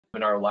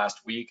webinar last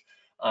week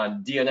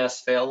on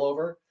DNS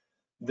failover.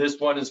 This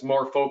one is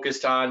more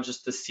focused on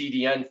just the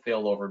CDN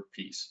failover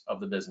piece of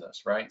the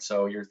business, right?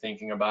 So you're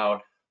thinking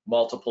about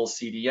multiple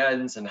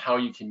CDNs and how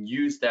you can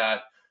use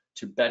that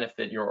to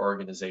benefit your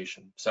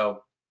organization.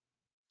 So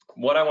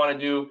what I want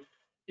to do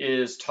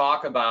is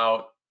talk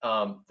about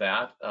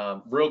that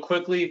real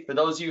quickly. For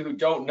those of you who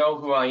don't know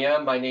who I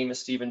am, my name is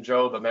Stephen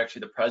Jobe. I'm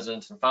actually the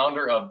president and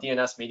founder of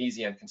DNS Made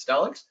Easy and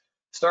Constellix.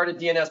 Started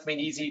DNS Made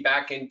Easy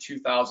back in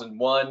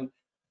 2001.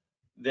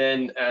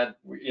 Then,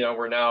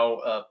 we're now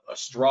a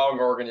strong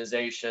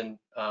organization.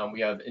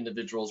 We have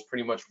individuals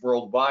pretty much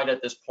worldwide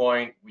at this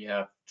point. We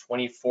have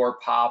 24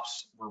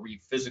 POPs where we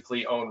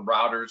physically own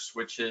routers,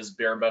 switches,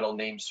 bare metal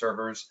name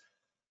servers.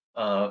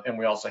 And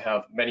we also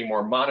have many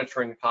more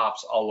monitoring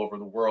POPs all over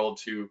the world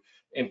to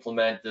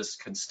implement this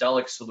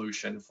Constellix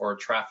solution for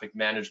traffic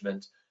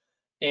management.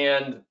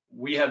 And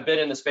we have been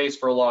in the space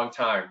for a long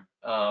time.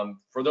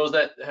 For those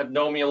that have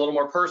known me a little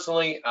more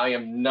personally, I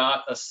am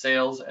not a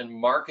sales and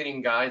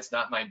marketing guy. It's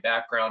not my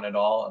background at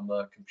all. I'm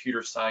a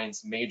computer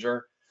science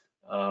major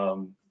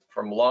from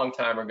a long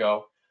time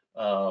ago,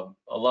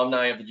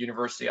 alumni of the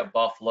University of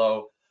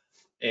Buffalo.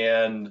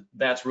 And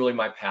that's really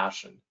my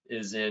passion,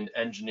 is in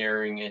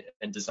engineering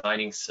and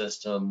designing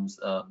systems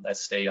that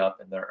stay up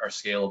and that are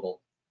scalable.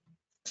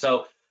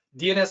 So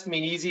DNS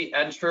Made Easy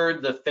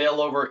entered the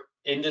failover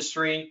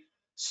industry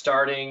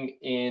starting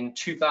in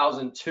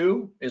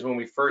 2002 is when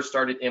we first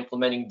started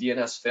implementing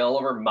DNS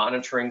failover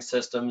monitoring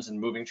systems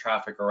and moving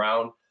traffic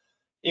around.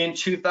 In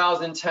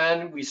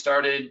 2010, we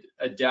started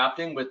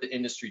adapting with the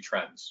industry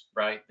trends,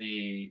 right?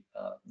 The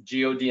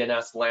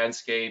GeoDNS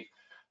landscape,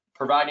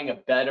 providing a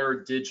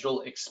better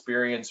digital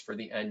experience for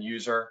the end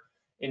user.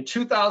 In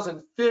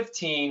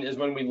 2015 is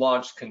when we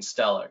launched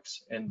Constellix,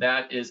 and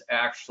that is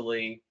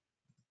actually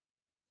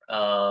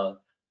and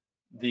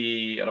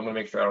I'm gonna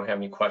make sure I don't have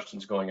any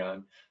questions going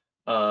on.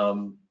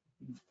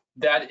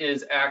 That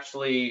is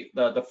actually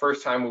the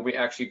first time where we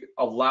actually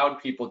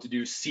allowed people to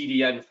do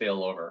CDN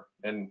failover,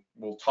 and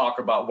we'll talk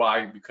about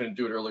why we couldn't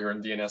do it earlier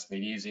in DNS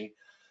Made Easy.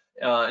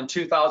 In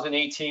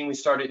 2018, we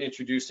started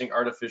introducing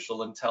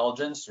artificial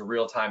intelligence and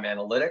real-time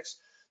analytics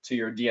to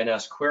your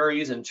DNS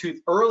queries. In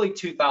early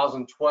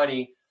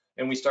 2020,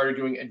 and we started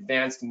doing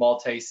advanced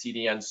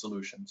multi-CDN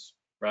solutions,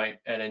 right?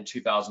 And in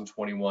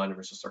 2021, it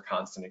was just our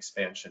constant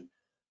expansion.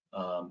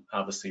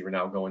 Obviously, we're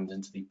now going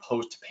into the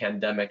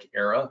post-pandemic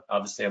era.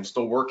 Obviously, I'm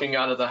still working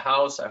out of the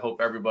house. I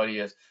hope everybody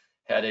has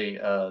had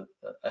a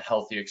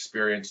healthy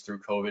experience through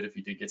COVID. If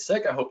you did get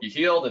sick, I hope you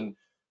healed, and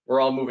we're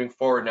all moving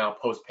forward now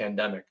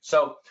post-pandemic.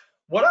 So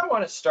what I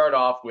want to start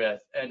off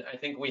with, and I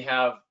think we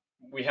have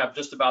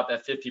just about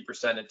that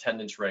 50%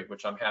 attendance rate,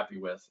 which I'm happy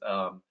with.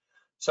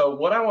 So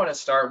what I want to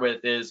start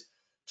with is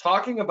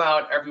talking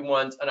about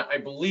everyone's, and I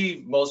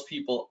believe most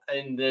people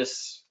in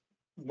this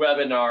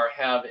webinar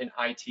have an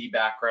IT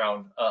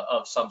background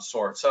of some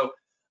sort. So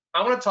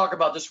I want to talk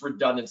about this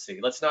redundancy.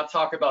 Let's not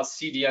talk about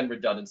CDN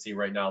redundancy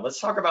right now. Let's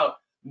talk about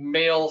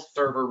mail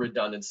server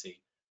redundancy.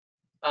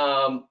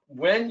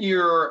 When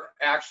you're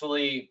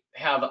actually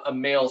have a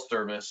mail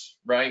service,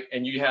 right,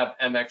 and you have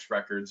MX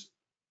records,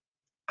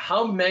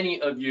 how many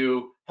of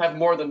you have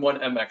more than one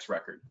MX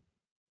record,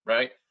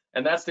 right?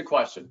 And that's the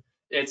question.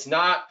 It's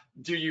not,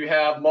 do you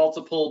have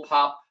multiple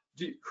POP?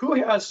 Who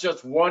has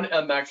just one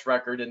MX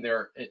record in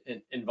their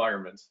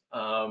environment?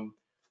 And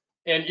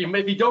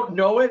if you don't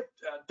know it,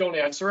 don't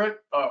answer it.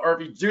 Or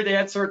if you do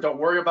answer it, don't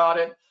worry about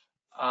it.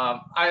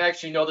 I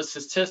actually know the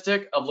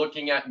statistic of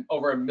looking at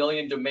over 1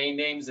 million domain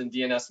names in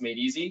DNS Made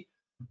Easy.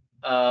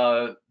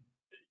 I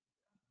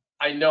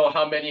know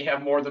how many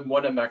have more than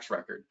one MX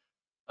record.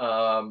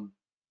 All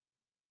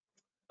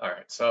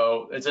right,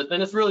 so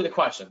then it's really the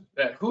question,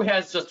 who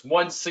has just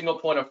one single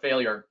point of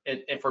failure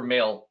for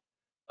mail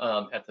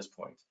at this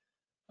point?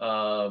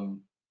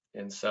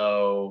 And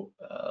so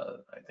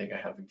I think I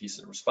have a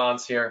decent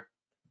response here.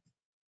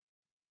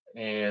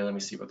 And let me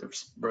see what the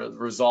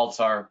results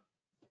are.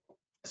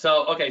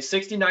 So, okay,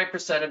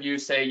 69% of you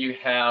say you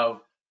have,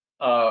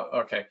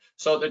 okay.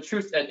 So the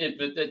truth,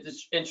 the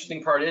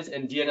interesting part is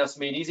in DNS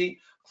Made Easy,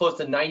 close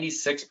to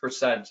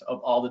 96%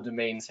 of all the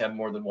domains have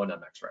more than one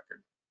MX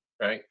record,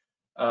 right?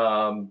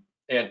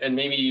 And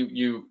maybe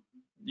you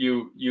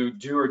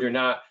do or do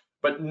not,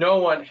 but no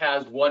one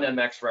has one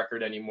MX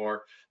record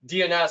anymore.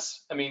 DNS,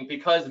 I mean,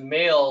 because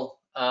mail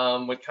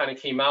what kind of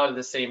came out at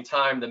the same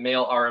time, the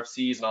mail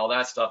RFCs and all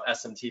that stuff,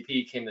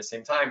 SMTP came at the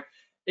same time,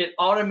 it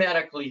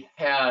automatically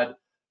had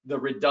the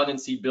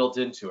redundancy built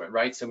into it,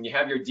 right? So when you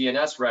have your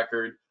DNS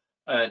record,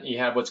 you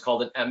have what's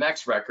called an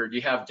MX record,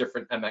 you have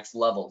different MX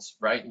levels,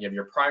 right? You have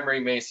your primary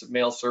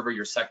mail server,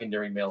 your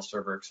secondary mail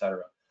server, et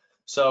cetera.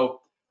 So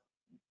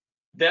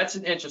that's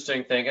an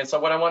interesting thing. And so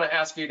what I want to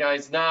ask you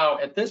guys now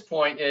at this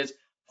point is,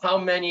 how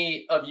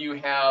many of you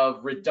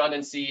have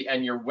redundancy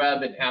and your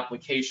web and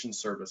application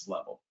service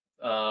level?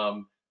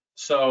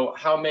 So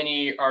how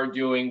many are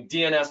doing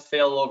DNS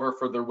failover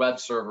for their web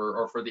server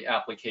or for the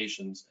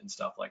applications and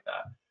stuff like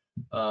that?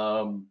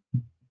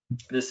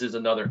 This is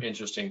another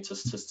interesting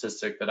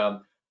statistic that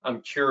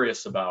I'm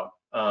curious about.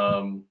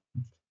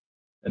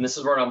 And this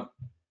is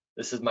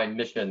this is my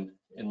mission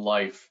in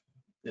life,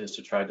 is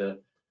to try to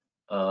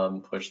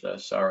push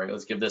this. All right,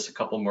 let's give this a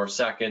couple more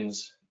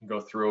seconds, go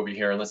through over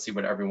here, and let's see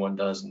what everyone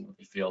does and what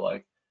they feel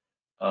like.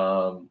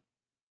 Wow,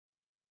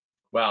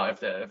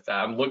 if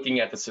I'm looking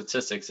at the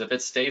statistics, if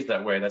it stays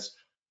that way, that's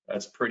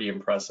pretty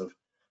impressive.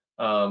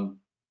 Yeah,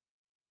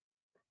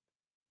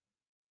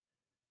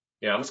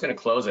 I'm just going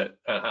to close it.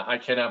 I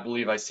cannot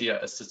believe I see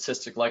a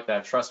statistic like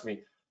that. Trust me,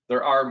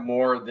 there are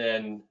more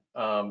than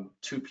 2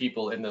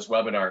 people in this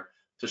webinar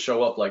to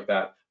show up like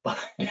that. But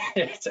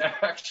it's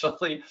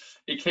actually,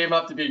 it came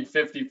up to being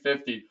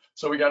 50-50.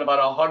 So we got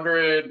about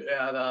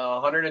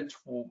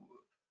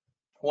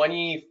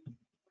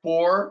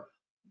 124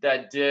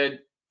 that did,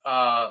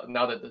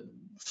 now that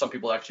some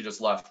people actually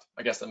just left.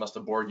 I guess that must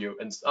have bored you,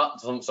 and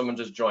someone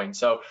just joined.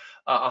 So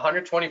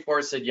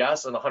 124 said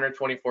yes, and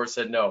 124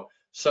 said no.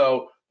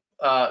 So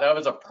that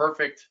was a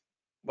perfect,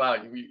 wow,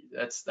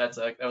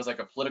 that was like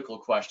a political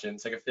question.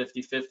 It's like a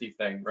 50-50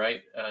 thing,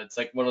 right? It's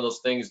like one of those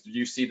things, do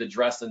you see the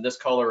dress in this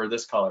color or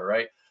this color,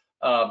 right?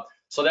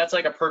 So that's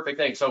like a perfect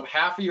thing. So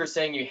half of you are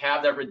saying you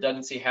have that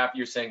redundancy, half of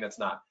you are saying that's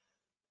not.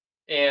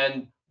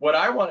 And what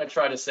I want to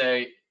try to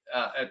say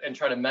and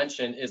try to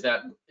mention is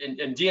that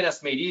in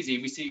DNS Made Easy,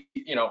 we see,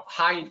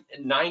 high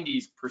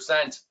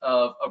 90%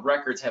 of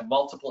records have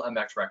multiple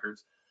MX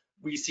records.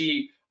 We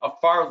see a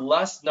far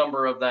less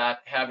number of that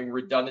having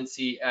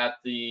redundancy at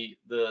the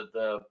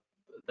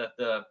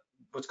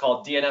what's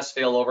called DNS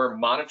failover,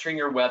 monitoring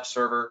your web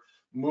server,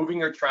 moving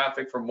your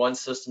traffic from one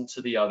system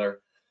to the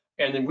other.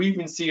 And then we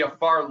even see a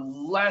far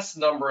less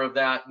number of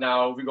that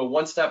now. We go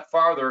one step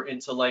farther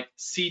into like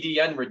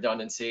CDN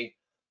redundancy.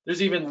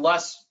 There's even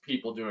less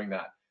people doing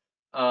that.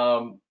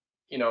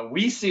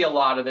 We see a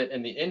lot of it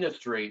in the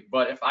industry,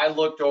 but if I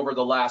looked over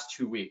the last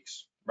 2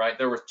 weeks, right,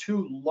 there were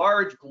 2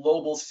 large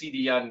global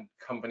CDN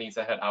companies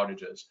that had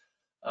outages.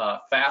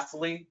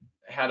 Fastly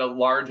had a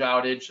large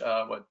outage,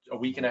 a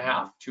week and a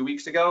half, 2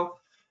 weeks ago,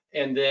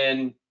 and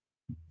then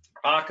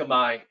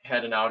Akamai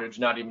had an outage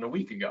not even a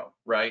week ago,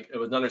 right? It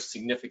was another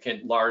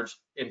significant, large,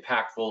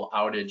 impactful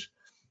outage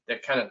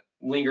that kind of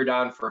lingered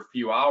on for a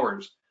few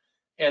hours.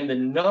 And the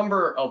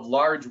number of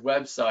large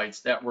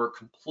websites that were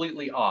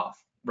completely off,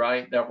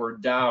 right, that were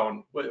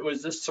down,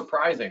 was just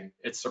surprising.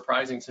 It's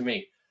surprising to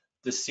me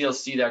to still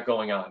see that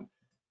going on.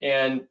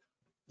 And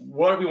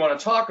what we want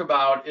to talk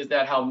about is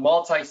that how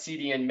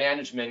multi-CDN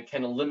management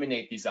can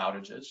eliminate these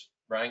outages,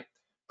 right?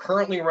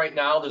 Currently, right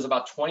now, there's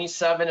about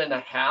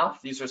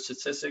 27.5, these are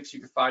statistics you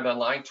can find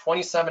online,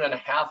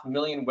 27.5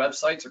 million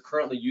websites are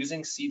currently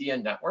using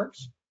CDN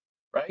networks,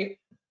 right?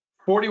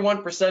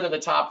 41% of the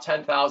top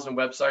 10,000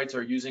 websites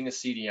are using a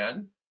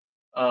CDN.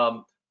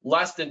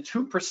 Less than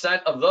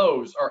 2% of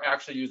those are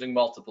actually using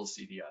multiple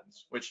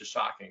CDNs, which is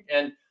shocking.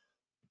 And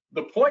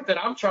the point that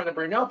I'm trying to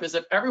bring up is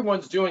if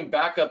everyone's doing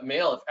backup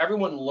mail, if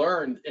everyone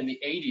learned in the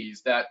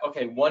 80s that,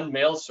 okay, one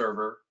mail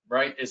server,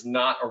 right, is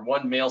not, or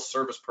one mail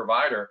service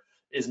provider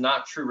is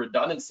not true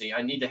redundancy,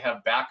 I need to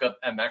have backup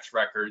MX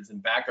records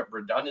and backup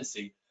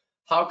redundancy,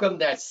 how come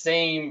that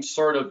same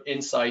sort of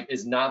insight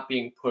is not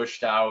being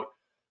pushed out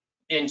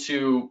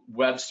into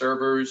web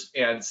servers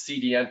and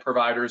CDN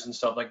providers and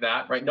stuff like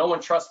that, right? No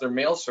one trusts their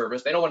mail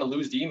service. They don't want to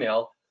lose the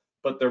email,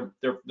 but they're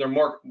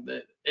more,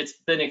 it's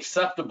been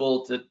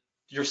acceptable to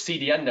your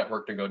CDN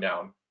network to go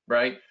down,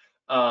 right?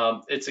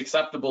 It's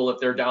acceptable if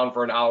they're down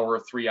for an hour or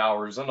 3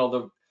 hours. I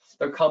know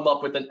they'll come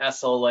up with an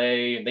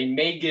SLA, and they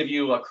may give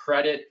you a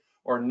credit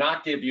or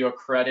not give you a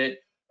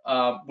credit,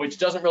 which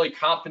doesn't really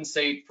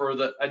compensate for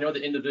I know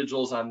the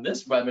individuals on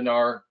this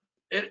webinar,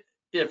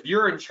 if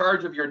you're in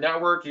charge of your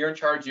network, you're in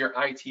charge of your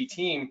IT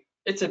team,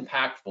 it's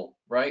impactful,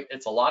 right?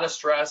 It's a lot of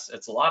stress,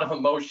 it's a lot of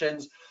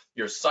emotions,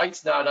 your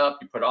site's not up,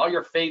 you put all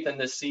your faith in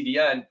this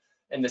CDN,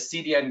 and the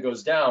CDN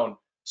goes down.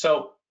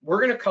 So we're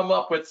gonna come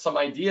up with some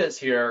ideas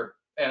here,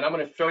 and I'm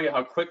gonna show you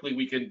how quickly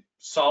we can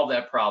solve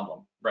that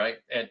problem, right?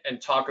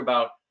 And talk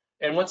about,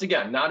 and once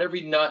again, not every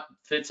nut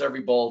fits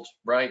every bolt,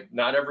 right?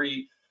 Not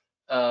every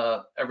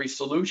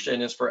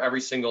solution is for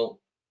every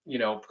single,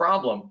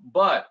 problem,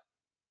 but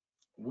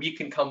we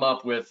can come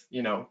up with,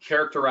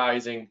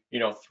 characterizing,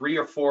 3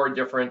 or 4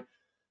 different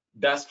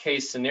best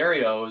case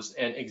scenarios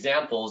and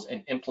examples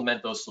and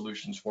implement those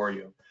solutions for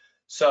you.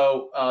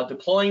 So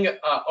deploying,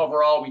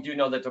 overall, we do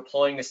know that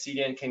deploying a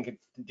CDN can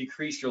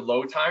decrease your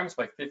load times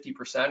by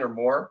 50% or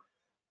more.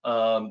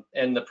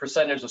 And the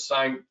percentage of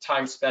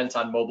time spent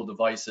on mobile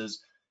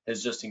devices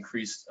has just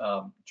increased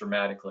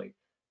dramatically.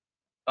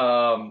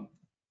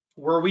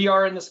 Where we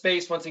are in the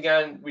space, once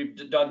again,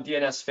 we've done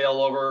DNS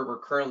failover. We're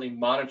currently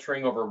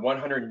monitoring over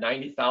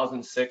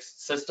 190,000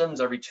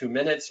 systems every 2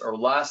 minutes or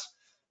less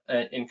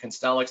in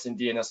Constellix and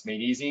DNS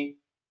Made Easy.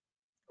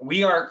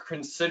 We are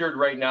considered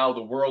right now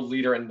the world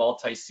leader in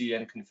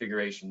multi-CDN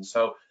configuration.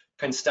 So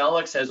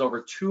Constellix has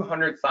over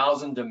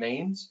 200,000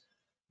 domains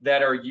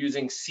that are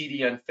using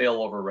CDN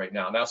failover right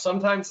now. Now,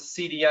 sometimes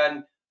the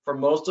CDN, for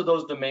most of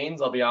those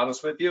domains, I'll be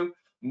honest with you,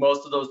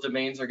 most of those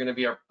domains are going to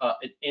be an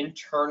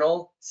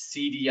internal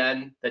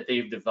CDN that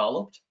they've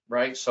developed,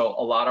 right? So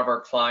a lot of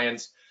our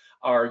clients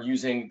are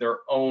using their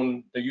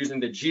own, they're using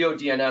the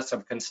GeoDNS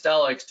of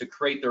Constellix to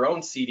create their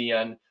own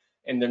CDN,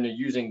 and then they're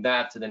using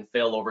that to then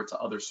fail over to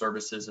other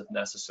services if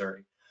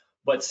necessary.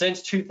 But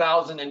since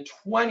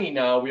 2020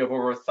 now, we have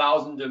over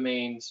 1,000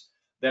 domains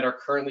that are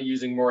currently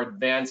using more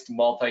advanced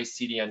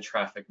multi-CDN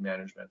traffic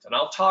management. And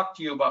I'll talk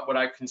to you about what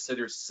I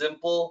consider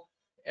simple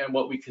and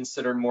what we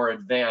consider more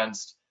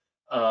advanced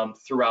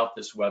throughout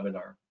this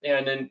webinar.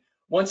 And then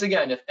once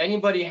again, if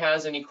anybody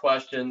has any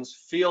questions,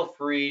 feel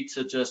free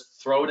to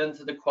just throw it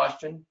into the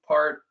question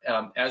part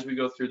as we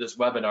go through this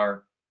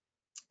webinar,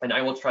 and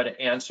I will try to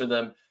answer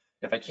them.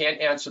 If I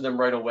can't answer them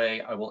right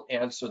away, I will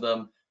answer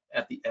them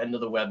at the end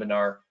of the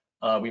webinar.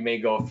 We may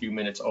go a few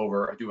minutes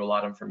over. I do a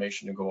lot of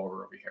information to go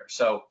over here.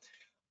 So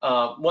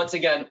once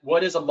again,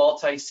 what is a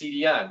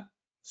multi-CDN?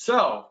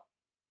 So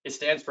it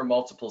stands for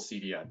multiple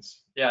CDNs.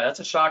 Yeah, that's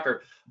a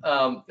shocker.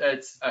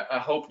 I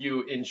hope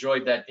you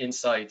enjoyed that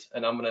insight,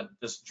 and I'm gonna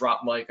just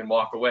drop mic and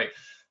walk away.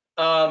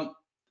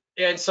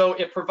 And so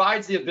it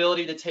provides the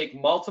ability to take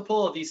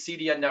multiple of these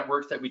CDN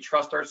networks that we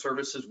trust our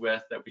services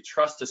with, that we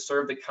trust to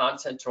serve the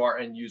content to our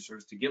end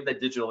users, to give the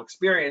digital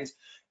experience,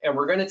 and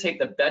we're gonna take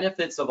the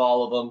benefits of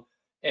all of them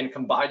and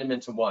combine them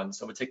into one.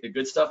 So we take the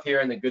good stuff here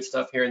and the good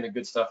stuff here and the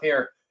good stuff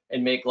here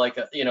and make like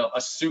a,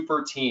 a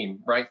super team,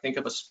 right? Think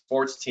of a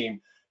sports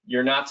team.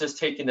 You're not just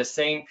taking the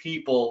same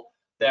people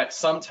that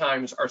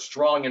sometimes are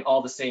strong in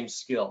all the same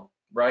skill,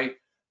 right?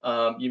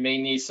 You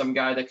may need some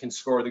guy that can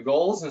score the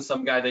goals and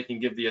some guy that can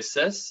give the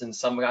assists and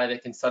some guy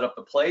that can set up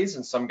the plays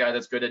and some guy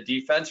that's good at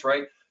defense,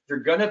 right? You're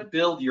gonna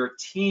build your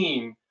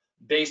team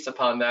based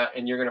upon that,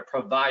 and you're gonna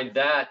provide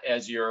that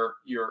as your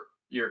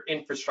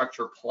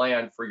infrastructure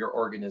plan for your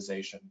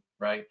organization,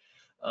 right?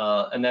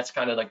 And that's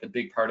kind of like the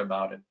big part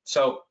about it.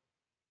 So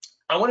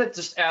I want to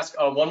just ask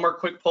one more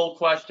quick poll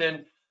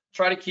question,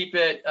 try to keep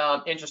it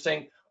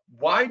interesting.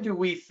 Why do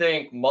we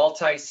think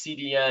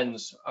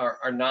multi-CDNs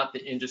are not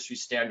the industry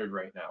standard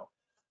right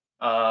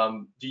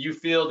now? Do you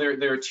feel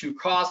they're too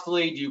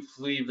costly? Do you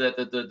believe that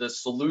the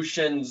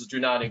solutions do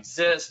not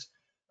exist?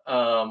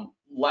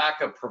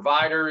 Lack of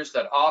providers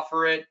that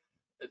offer it?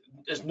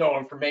 There's no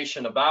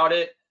information about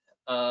it.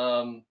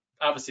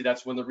 Obviously,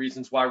 that's one of the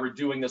reasons why we're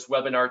doing this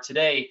webinar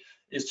today,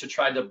 is to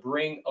try to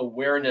bring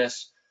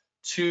awareness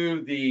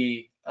to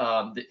the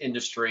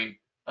industry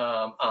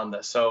on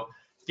this. So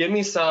give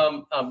me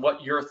some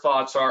what your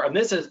thoughts are. And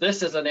this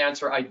is an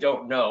answer I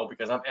don't know,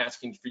 because I'm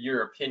asking for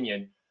your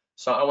opinion.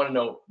 So I want to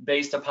know,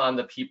 based upon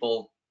the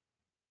people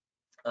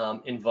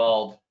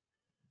involved,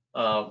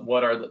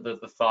 what are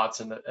the thoughts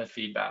and the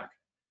feedback.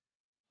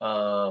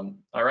 All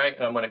right,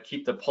 I'm going to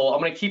keep the poll. I'm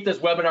going to keep this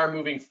webinar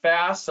moving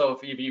fast. So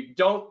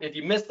if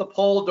you missed the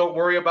poll, don't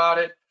worry about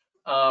it.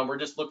 We're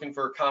just looking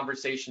for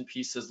conversation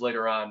pieces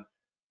later on.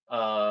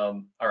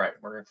 All right,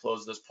 we're going to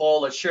close this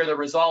poll. Let's share the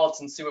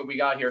results and see what we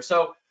got here.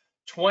 So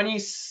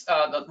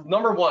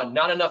number one,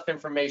 not enough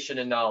information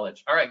and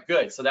knowledge. All right,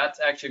 good. So that's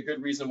actually a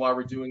good reason why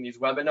we're doing these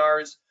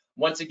webinars.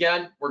 Once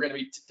again, we're going to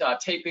be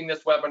taping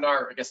this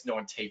webinar. I guess no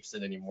one tapes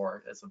it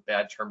anymore. That's a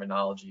bad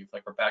terminology.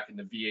 Like we're back in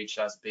the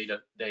VHS beta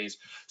days.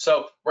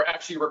 So we're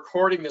actually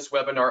recording this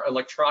webinar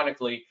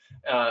electronically,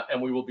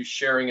 and we will be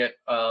sharing it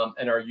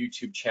in our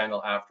YouTube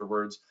channel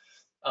afterwards.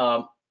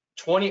 A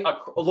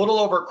little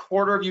over a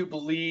quarter of you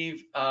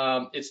believe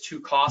it's too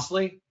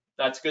costly.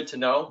 That's good to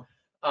know.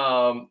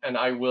 And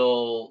I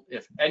will,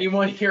 if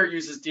anyone here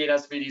uses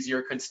DNS VDZ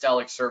or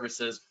Constellix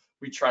services,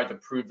 we tried to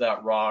prove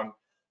that wrong.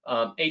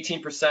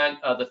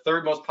 18%, the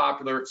third most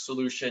popular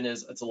solution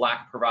is it's a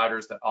lack of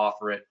providers that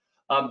offer it.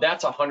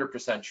 That's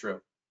 100%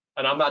 true,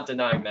 and I'm not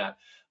denying that.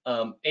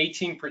 I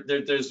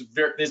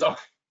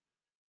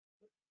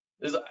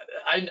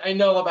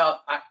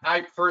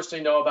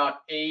personally know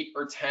about 8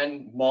 or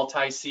 10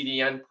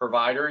 multi-CDN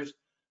providers.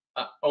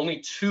 Only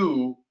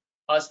 2,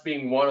 us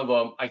being one of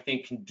them, I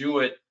think can do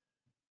it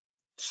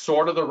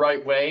sort of the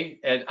right way,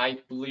 and I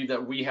believe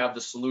that we have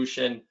the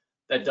solution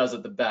that does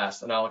it the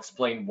best, and I'll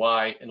explain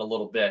why in a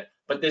little bit.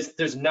 But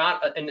there's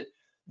not, and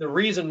the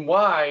reason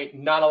why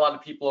not a lot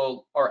of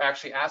people are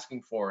actually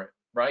asking for it,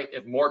 right?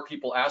 If more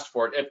people asked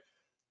for it,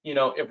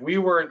 if we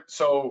were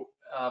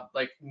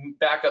like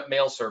backup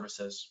mail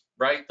services,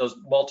 right? Those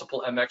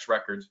multiple MX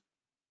records.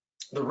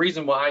 The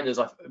reason why there's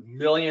 1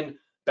 million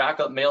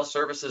backup mail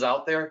services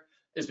out there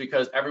is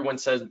because everyone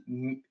says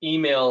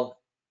email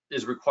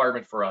is a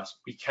requirement for us.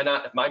 We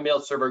cannot, if my mail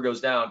server goes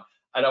down,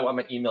 I don't want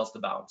my emails to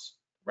bounce,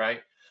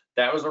 right?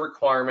 That was a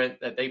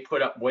requirement that they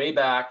put up way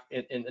back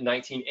in the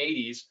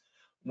 1980s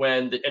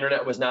when the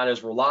internet was not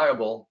as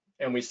reliable.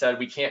 And we said,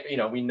 we can't,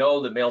 we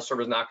know the mail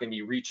server is not going to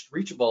be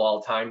reachable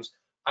all times.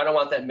 I don't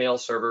want that mail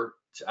server,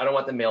 I don't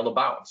want the mail to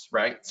bounce,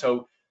 right?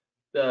 So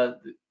the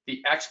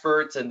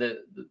experts and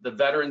the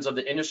veterans of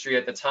the industry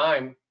at the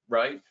time,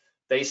 right,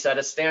 they set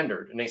a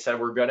standard and they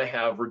said, we're going to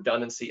have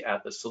redundancy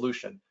at the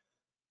solution.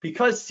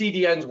 Because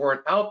CDNs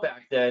weren't out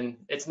back then,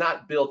 it's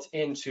not built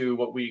into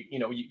what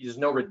there's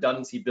no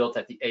redundancy built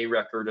at the A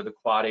record or the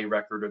quad A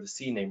record or the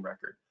CNAME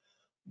record.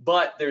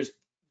 But there's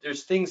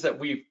things that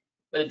we've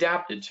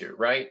adapted to,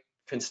 right?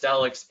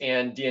 Constellix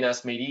and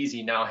DNS Made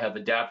Easy now have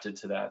adapted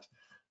to that.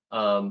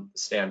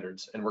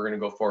 standards, and we're going to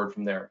go forward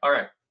from there. All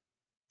right.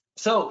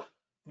 So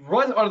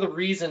what are the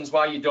reasons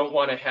why you don't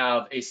want to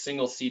have a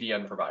single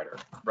CDN provider,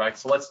 right?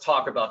 So let's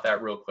talk about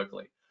that real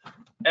quickly.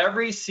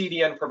 Every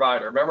CDN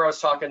provider, remember I was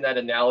talking that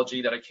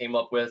analogy that I came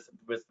up with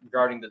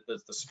regarding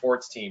the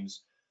sports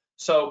teams.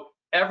 So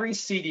every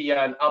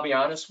CDN, I'll be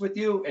honest with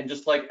you, and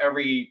just like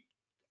every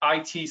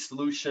IT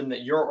solution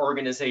that your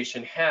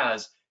organization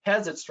has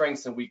its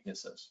strengths and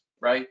weaknesses,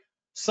 right?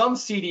 Some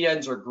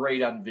CDNs are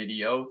great on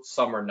video,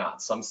 some are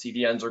not. Some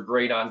CDNs are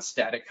great on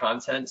static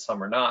content,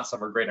 some are not.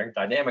 Some are great on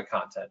dynamic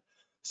content.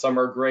 Some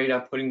are great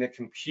on putting the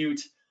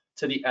compute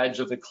to the edge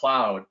of the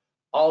cloud,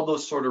 all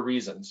those sort of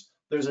reasons.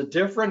 There's a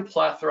different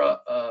plethora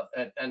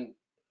and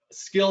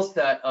skill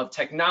set of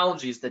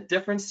technologies that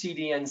different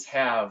CDNs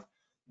have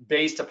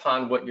based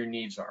upon what your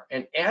needs are.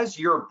 And as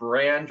your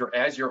brand or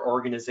as your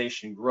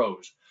organization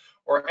grows,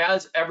 or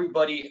as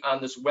everybody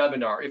on this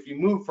webinar, if you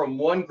move from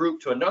one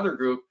group to another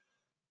group,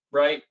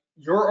 right,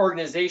 your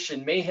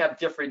organization may have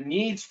different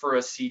needs for a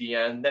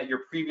CDN that your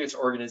previous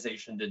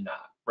organization did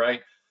not,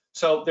 right?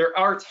 So there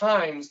are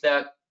times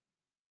that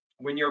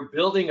when you're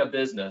building a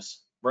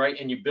business, right,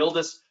 and you build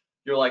this,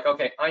 you're like,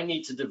 okay, I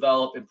need to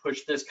develop and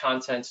push this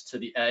content to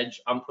the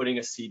edge. I'm putting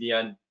a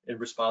CDN and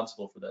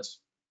responsible for this.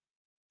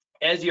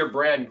 As your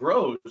brand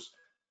grows,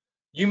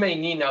 you may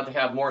need now to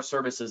have more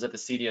services that the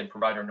CDN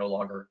provider no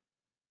longer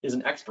is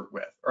an expert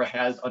with or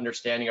has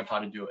understanding of how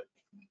to do it.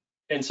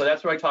 And so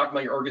that's why I talk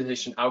about your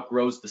organization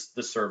outgrows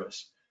the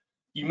service.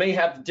 You may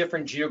have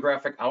different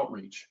geographic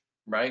outreach,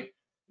 right?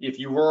 If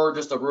you were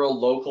just a real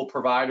local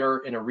provider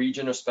in a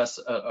region or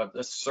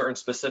a certain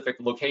specific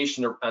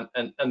location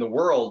in the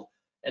world,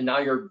 and now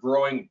you're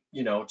growing,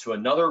 you know, to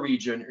another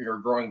region, or you're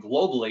growing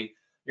globally,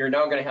 you're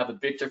now going to have a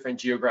bit different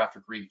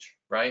geographic reach,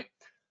 right?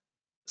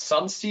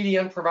 Some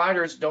CDN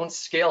providers don't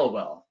scale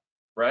well,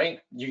 right?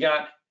 You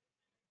got,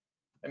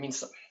 I mean,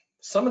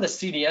 some of the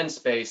CDN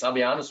space, I'll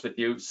be honest with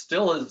you,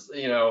 still is,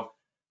 you know,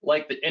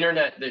 like the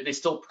internet, they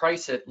still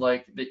price it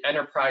like the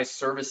enterprise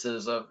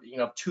services of, you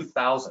know,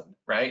 2000,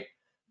 right?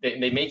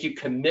 They make you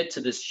commit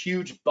to this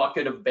huge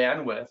bucket of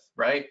bandwidth,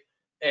 right?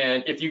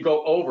 And if you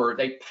go over,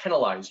 they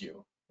penalize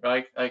you,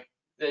 right? Like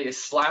they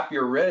slap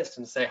your wrist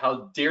and say,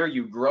 how dare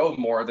you grow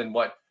more than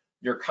what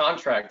your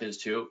contract is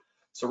to?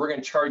 So we're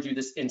going to charge you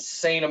this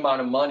insane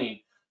amount of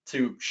money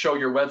to show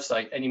your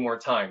website any more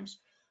times.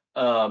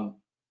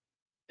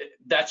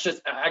 That's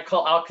just,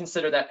 I'll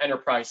consider that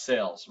enterprise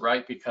sales,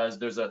 right? Because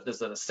there's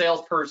a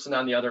salesperson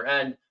on the other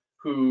end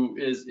who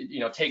is,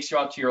 you know, takes you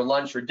out to your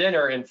lunch or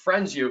dinner and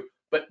friends you,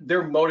 but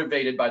they're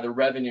motivated by the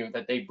revenue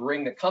that they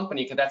bring the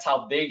company, because that's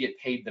how they get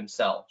paid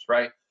themselves,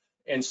 right?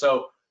 And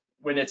so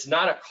when it's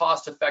not a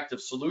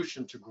cost-effective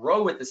solution to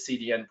grow with the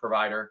CDN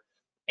provider,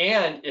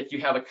 and if you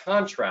have a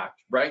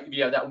contract, right? If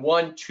you have that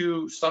 1,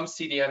 2, some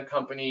CDN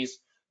companies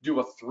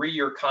do a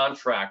 3-year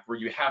contract where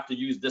you have to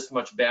use this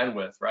much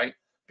bandwidth, right?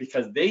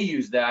 Because they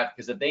use that,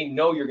 because if they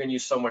know you're going to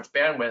use so much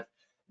bandwidth,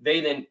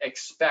 they then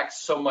expect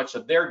so much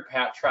of their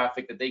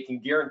traffic that they can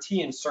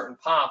guarantee in certain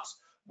pops,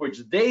 which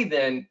they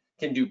then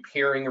can do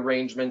pairing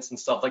arrangements and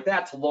stuff like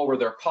that to lower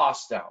their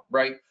costs down,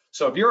 right?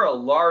 So if you're a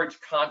large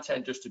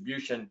content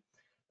distribution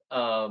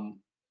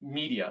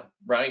media,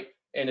 right,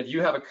 and if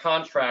you have a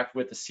contract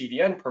with the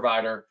CDN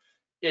provider,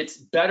 it's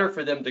better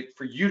for them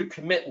for you to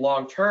commit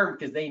long term,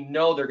 because they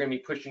know they're going to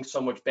be pushing so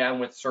much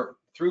bandwidth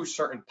through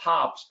certain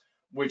pops,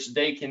 which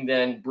they can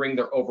then bring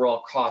their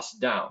overall costs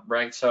down,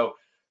 right? So,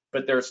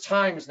 but there's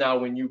times now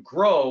when you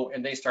grow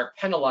and they start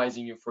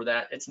penalizing you for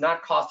that, it's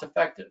not cost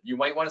effective. You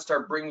might want to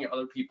start bringing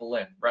other people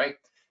in, right?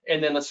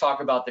 And then let's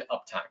talk about the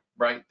uptime,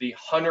 right? The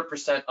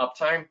 100%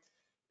 uptime.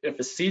 If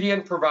a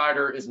CDN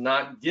provider is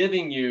not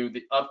giving you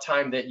the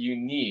uptime that you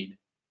need,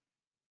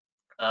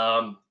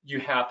 you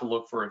have to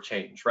look for a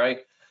change, right?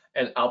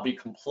 And I'll be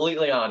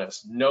completely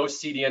honest, no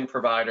CDN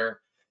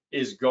provider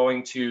is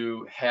going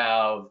to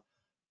have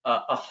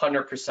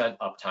 100%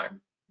 uptime,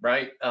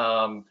 right?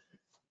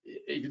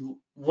 If you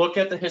look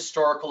at the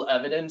historical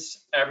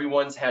evidence,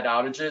 everyone's had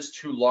outages,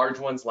 2 large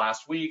ones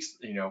last week,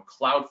 you know,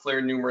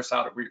 Cloudflare, numerous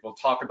outages, we'll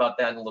talk about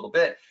that in a little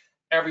bit.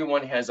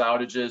 Everyone has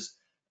outages,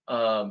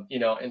 you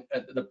know, and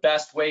the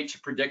best way to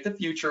predict the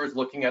future is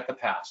looking at the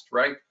past,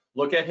 right?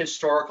 Look at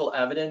historical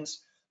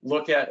evidence,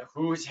 look at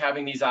who's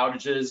having these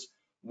outages,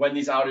 when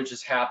these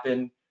outages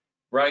happen,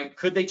 right?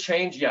 Could they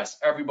change? Yes,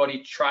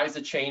 everybody tries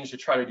to change to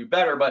try to do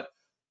better, but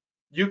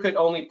you could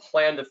only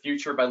plan the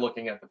future by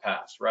looking at the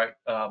past, right?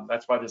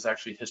 That's why there's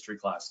actually history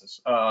classes.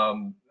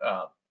 Don't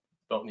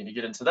need to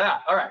get into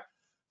that. All right,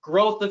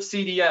 growth of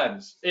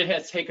CDNs, it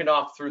has taken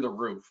off through the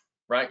roof,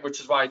 right?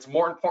 Which is why it's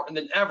more important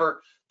than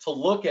ever to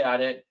look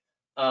at it.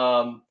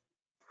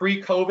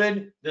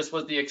 Pre-COVID, this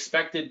was the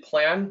expected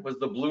plan, was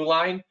the blue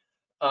line.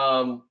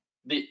 The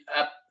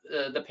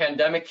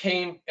pandemic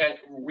came and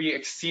we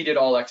exceeded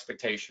all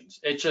expectations.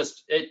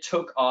 It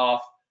took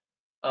off,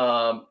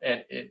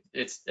 and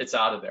it's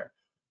out of there.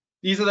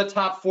 These are the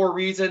top 4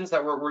 reasons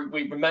that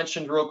we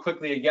mentioned real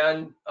quickly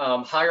again: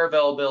 higher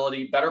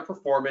availability, better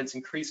performance,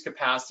 increased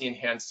capacity,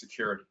 enhanced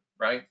security,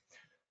 right?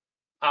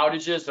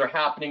 Outages, they're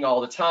happening all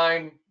the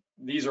time.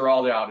 these are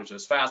all the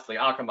outages: Fastly,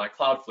 Akamai,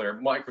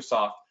 Cloudflare,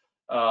 Microsoft.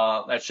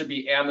 That should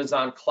be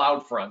Amazon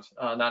CloudFront,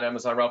 not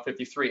Amazon Route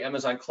 53,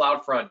 Amazon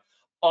CloudFront.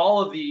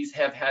 All of these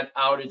have had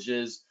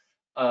outages,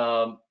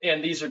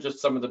 and these are just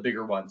some of the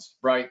bigger ones,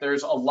 right?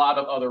 There's a lot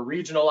of other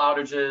regional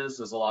outages.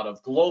 There's a lot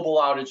of global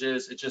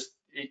outages.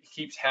 It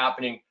keeps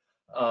happening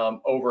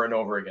over and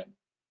over again.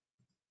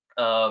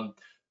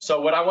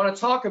 So what I want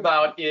to talk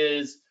about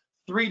is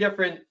 3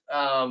 different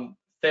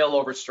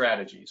failover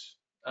strategies.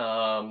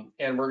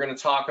 And we're going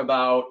to talk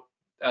about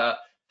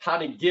how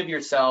to give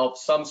yourself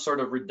some sort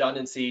of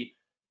redundancy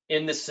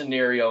in this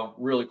scenario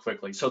really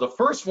quickly. So the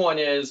first one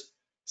is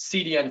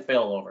CDN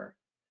failover.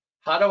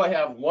 How do I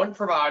have one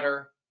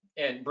provider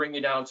and bring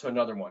you down to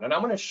another one? And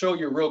I'm going to show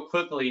you real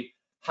quickly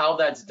how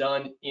that's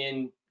done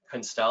in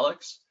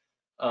Constellix.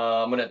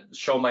 I'm going to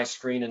show my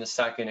screen in a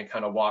second and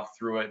kind of walk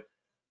through it.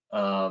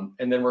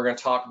 And then we're going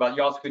to talk about,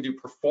 you also could do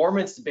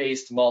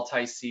performance-based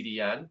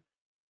multi-CDN.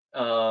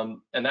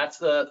 And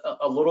that's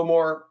a little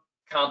more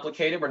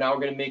complicated. We're now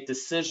going to make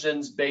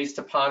decisions based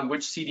upon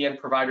which CDN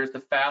provider is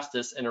the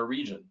fastest in a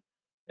region.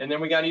 And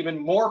then we got even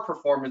more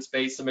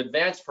performance-based, some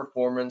advanced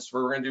performance,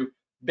 where we're going to do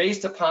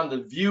based upon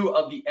the view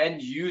of the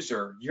end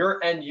user,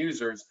 your end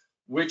users,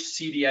 which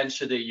CDN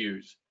should they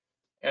use.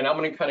 And I'm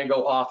going to kind of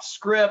go off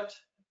script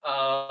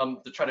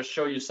to try to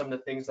show you some of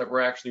the things that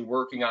we're actually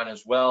working on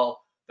as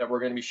well, that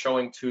we're going to be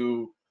showing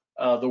to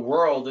the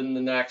world in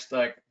the next,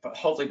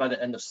 hopefully by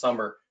the end of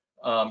summer.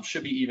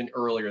 Should be even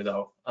earlier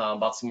though,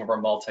 about some of our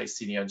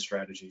multi-CDN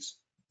strategies.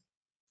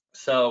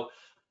 So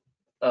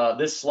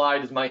this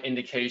slide is my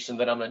indication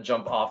that I'm going to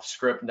jump off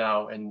script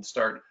now and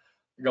start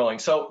going.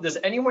 So does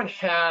anyone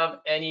have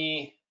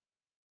any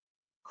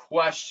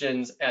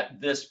questions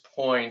at this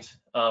point?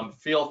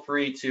 Feel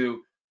free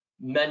to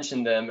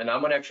mention them, and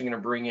I'm actually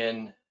going to bring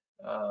in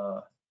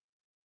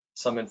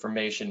some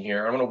information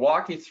here. I'm going to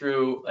walk you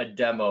through a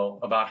demo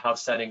about how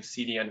setting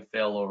CDN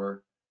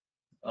failover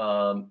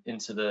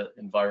into the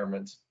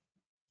environment.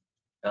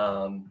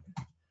 So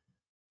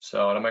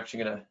I'm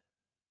actually gonna,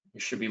 you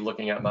should be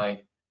looking at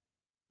my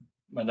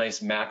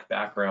nice Mac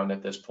background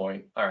at this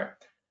point. All right,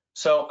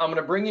 so I'm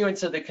gonna bring you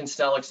into the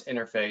Constellix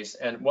interface,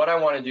 and what I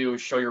wanna do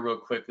is show you real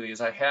quickly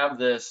is I have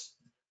this,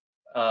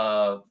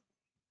 I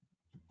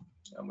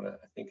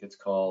think it's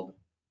called,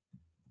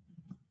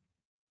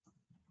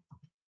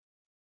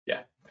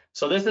 yeah.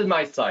 So this is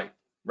my site,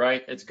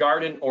 right? It's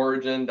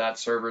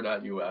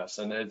gardenorigin.server.us,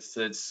 and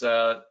it's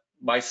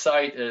my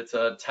site. It's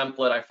a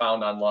template I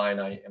found online,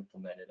 I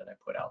implemented and I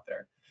put out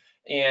there.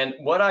 And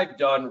what I've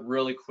done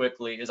really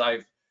quickly is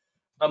I'm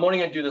only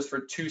going to do this for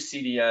 2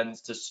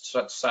 CDNs to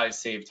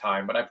save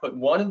time, but I put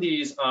one of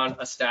these on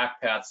a stack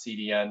path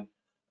CDN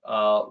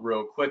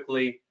real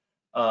quickly.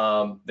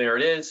 There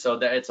it is. So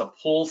that it's a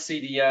pull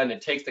CDN.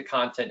 It takes the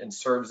content and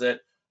serves it.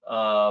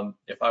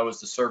 If I was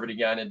to serve it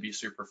again, it'd be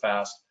super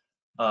fast.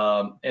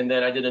 And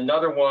then I did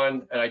another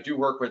one, and I do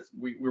work with,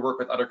 we work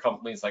with other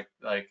companies like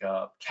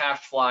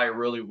Cashfly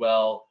really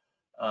well.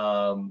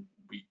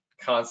 We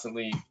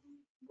constantly,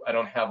 I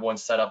don't have one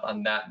set up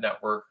on that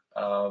network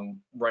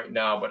right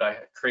now, but I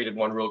created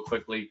one real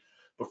quickly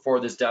before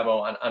this demo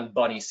on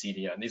Bunny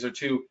CDN. These are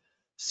 2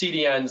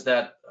 CDNs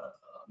that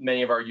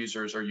many of our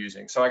users are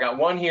using. So I got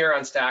one here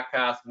on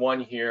StackPath, one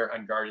here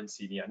on Garden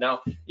CDN.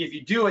 Now, if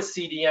you do a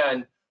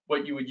CDN,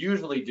 what you would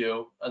usually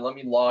do, and let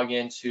me log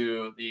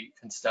into the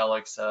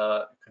Constellix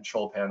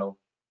control panel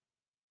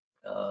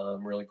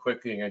really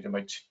quickly. I'm going to do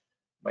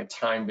my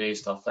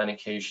time-based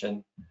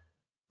authentication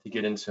to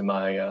get into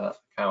my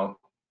account,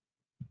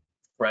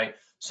 right?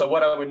 So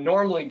what I would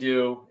normally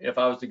do if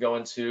I was to go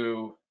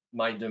into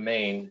my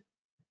domain,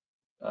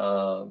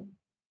 and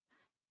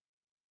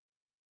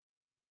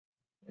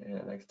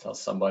I could tell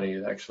somebody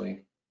that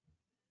actually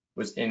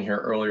was in here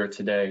earlier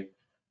today,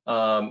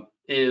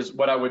 is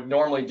what I would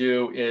normally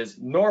do is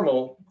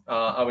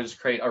I would just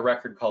create a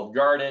record called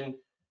Garden,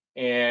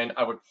 and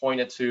I would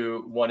point it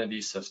to one of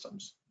these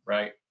systems,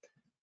 right?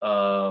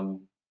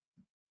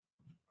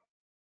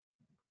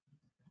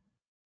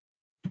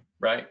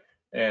 Right,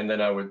 and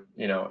then I would,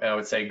 I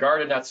would say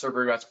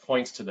garden.server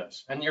points to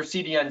this, and your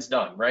CDN's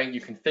done, right?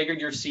 You configured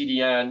your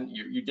CDN,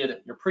 you did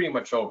it, you're pretty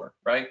much over,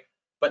 right?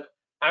 But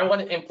I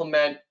want to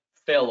implement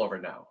failover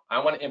now. I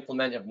want to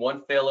implement if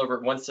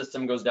one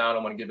system goes down, I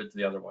want to give it to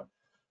the other one.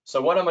 So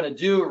what I'm going to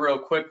do real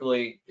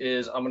quickly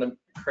is I'm going to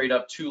create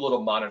up 2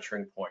 little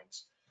monitoring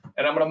points,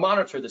 and I'm going to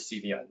monitor the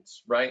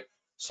CDNs, right?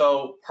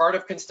 So part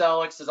of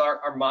Constellix is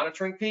our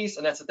monitoring piece,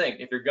 and that's the thing.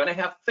 If you're going to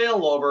have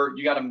failover,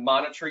 you got to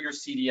monitor your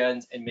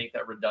CDNs and make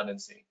that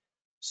redundancy.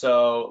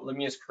 So let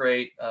me just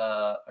create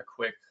a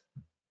quick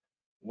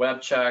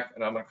web check,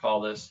 and I'm going to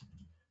call this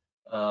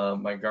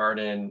my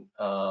Garden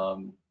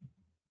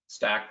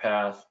stack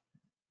path.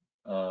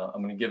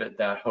 I'm going to give it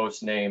that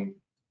host name.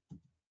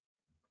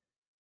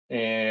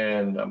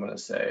 And I'm going to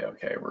say,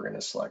 okay, we're going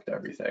to select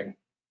everything.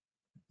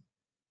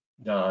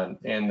 Done.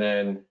 And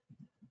then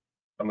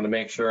I'm going to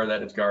make sure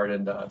that it's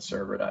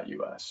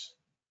garden.server.us.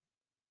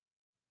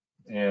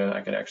 And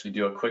I can actually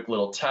do a quick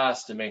little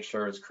test to make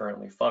sure it's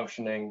currently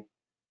functioning.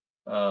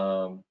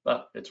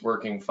 But it's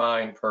working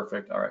fine,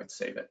 perfect. All right,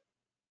 save it.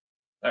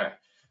 All right,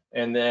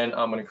 and then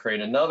I'm going to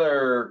create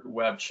another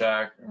web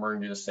check, and we're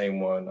going to do the same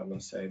one. I'm going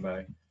to say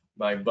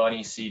my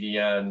bunny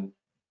CDN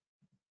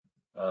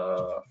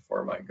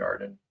for my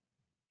garden.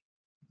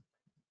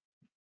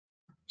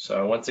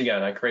 So once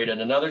again, I created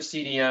another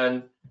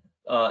CDN.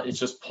 It's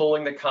just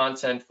pulling the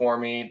content for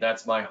me.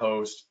 That's my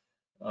host.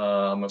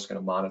 I'm just going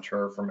to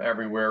monitor from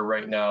everywhere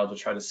right now to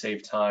try to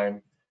save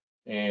time.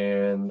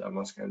 And I'm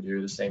just going to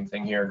do the same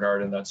thing here,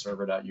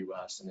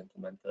 garden.server.us, and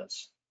implement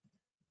this.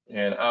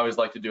 And I always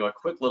like to do a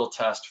quick little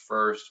test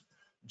first,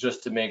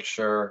 just to make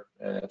sure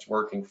it's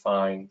working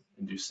fine,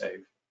 and do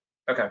save.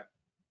 Okay,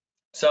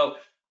 so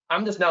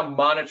I'm just now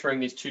monitoring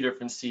these two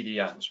different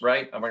CDNs,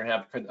 right? I'm going to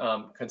have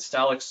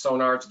Constellix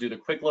Sonar to do the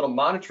quick little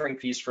monitoring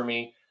piece for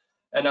me.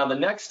 And now the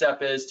next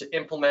step is to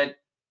implement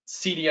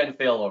CDN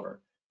failover.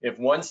 If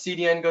one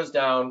CDN goes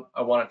down,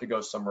 I want it to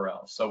go somewhere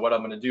else. So what I'm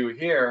going to do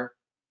here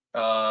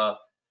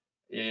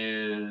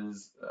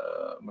is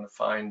I'm going to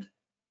find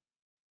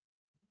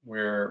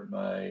where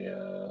my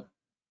let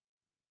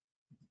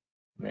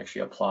me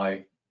actually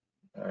apply.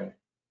 All right.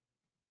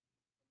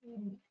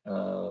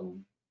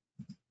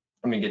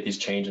 Let me get these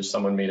changes.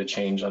 Someone made a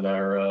change on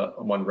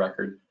our one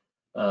record.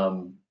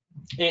 And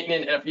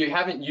if you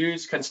haven't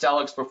used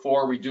Constellix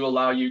before, we do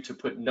allow you to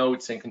put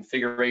notes and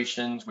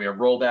configurations. We have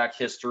rollback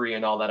history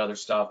and all that other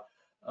stuff.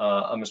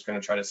 I'm just going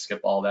to try to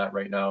skip all that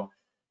right now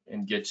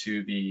and get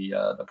to the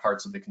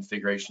parts of the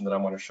configuration that I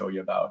want to show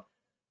you about.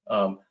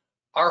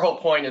 Our whole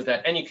point is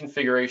that any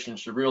configuration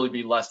should really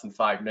be less than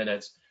 5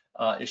 minutes.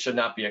 It should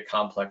not be a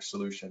complex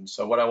solution.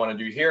 So what I want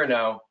to do here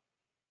now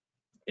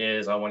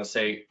is I want to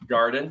say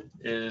garden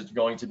is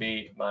going to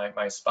be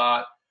my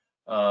spot.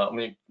 I'm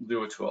going to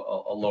do it to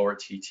a lower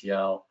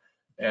TTL,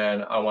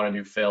 and I want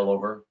to do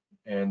failover,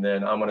 and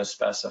then I'm going to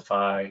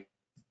specify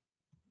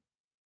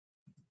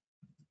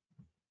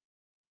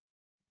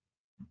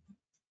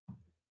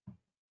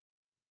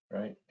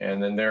right,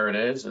 and then there it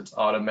is. It's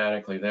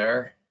automatically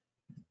there,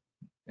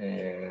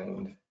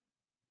 and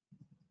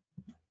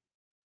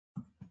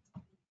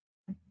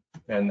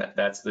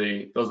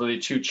those are the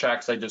two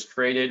checks I just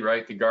created,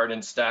 right? The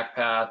garden stack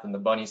path and the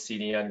bunny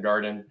CDN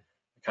garden.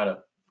 Kind of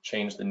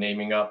change the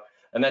naming up,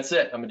 and that's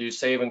it. I'm gonna do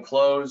save and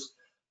close,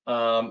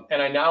 and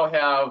I now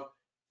have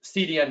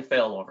CDN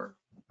failover.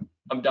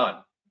 I'm done,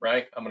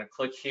 right? I'm gonna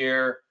click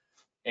here,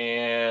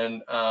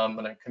 and I'm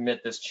gonna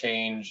commit this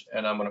change,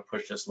 and I'm gonna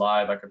push this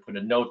live. I could put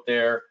a note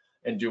there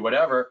and do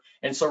whatever.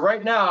 And so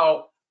right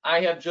now,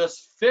 I have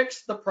just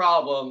fixed the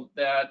problem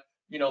that,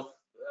 you know,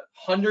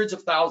 hundreds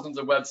of thousands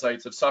of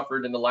websites have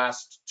suffered in the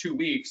last 2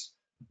 weeks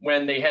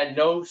when they had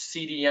no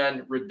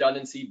CDN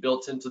redundancy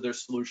built into their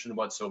solution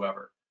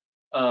whatsoever.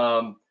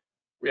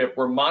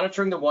 We're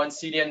monitoring the one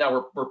CDN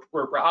now.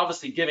 We're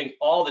obviously giving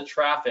all the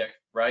traffic,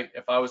 right?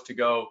 If I was to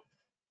go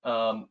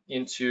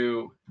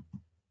into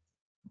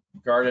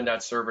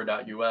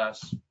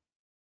garden.server.us,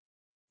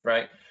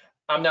 right?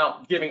 I'm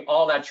now giving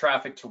all that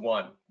traffic to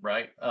one,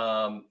 right?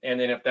 And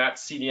then if that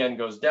CDN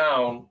goes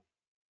down,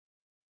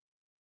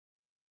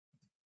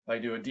 I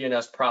do a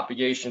DNS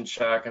propagation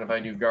check, and if I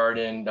do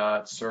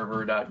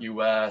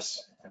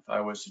garden.server.us, if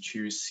I was to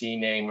choose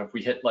CNAME, if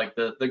we hit like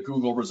the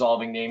Google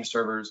resolving name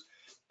servers,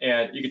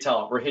 and you can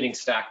tell we're hitting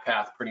stack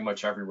path pretty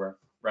much everywhere,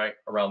 right,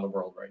 around the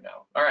world right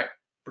now. All right,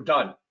 we're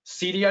done.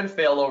 CDN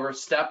failover,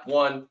 step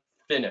one,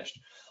 finished.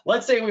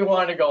 Let's say we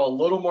wanted to go a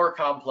little more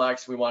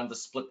complex. We wanted to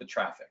split the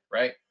traffic,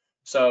 right?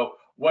 So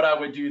what I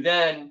would do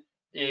then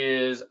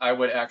is I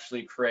would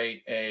actually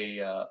create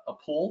a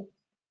pool.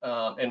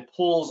 And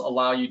pools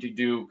allow you to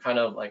do kind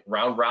of like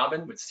round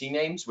robin with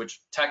CNAMEs, which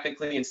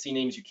technically in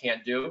CNAMEs you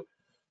can't do.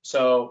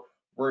 So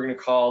we're going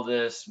to call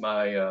this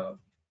my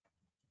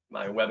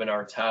my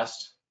webinar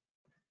test.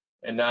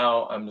 And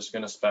now I'm just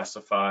going to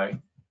specify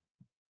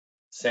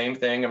same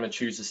thing. I'm going to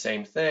choose the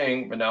same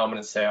thing, but now I'm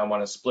going to say I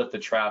want to split the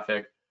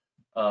traffic,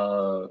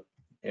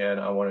 and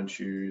I want to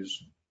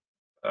choose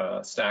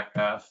stack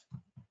path.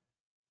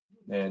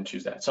 And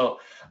choose that. So,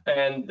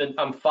 and then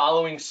I'm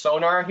following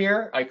Sonar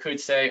here. I could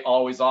say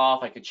always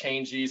off. I could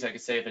change these. I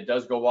could say if it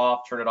does go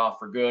off, turn it off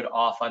for good,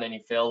 off on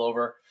any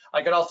failover.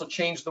 I could also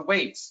change the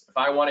weights. If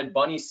I wanted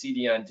bunny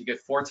CDN to get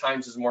 4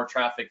 times as more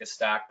traffic as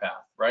stack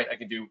path, right? I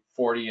can do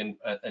 40 and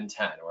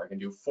 10, or I can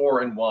do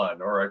 4 and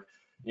 1, or,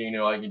 you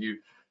know, I can do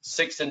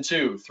 6 and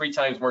 2, 3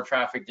 times more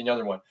traffic than the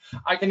other one.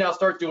 I can now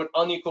start doing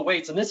unequal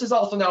weights. And this is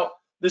also now,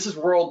 this is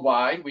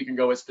worldwide. We can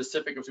go as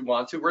specific as we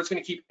want to. We're just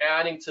going to keep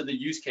adding to the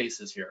use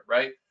cases here,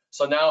 right?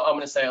 So now I'm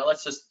going to say,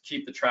 let's just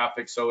keep the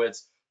traffic so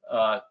it's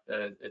the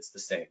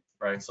same,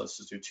 right? So let's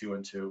just do 2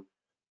 and 2.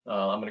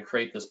 I'm going to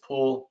create this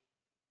pool,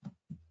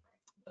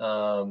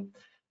 and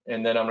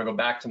then I'm going to go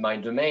back to my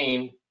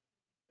domain.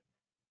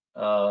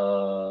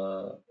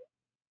 And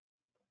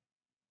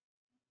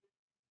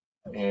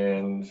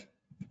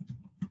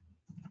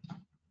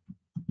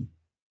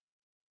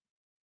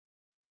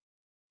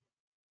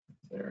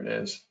there it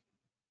is.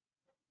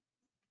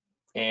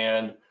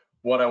 And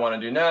what I want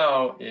to do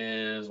now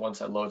is, once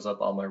that loads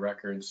up all my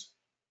records,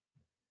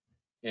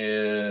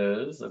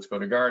 is, let's go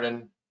to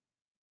garden.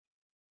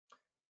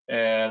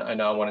 And I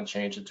now want to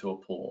change it to a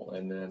pool.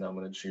 And then I'm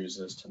going to choose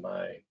this to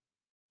my,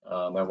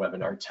 my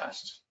webinar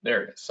test.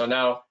 There it is. So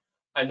now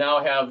I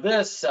now have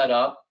this set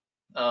up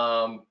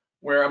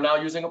where I'm now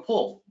using a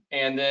pool.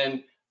 And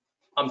then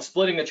I'm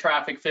splitting the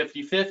traffic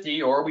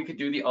 50-50, or we could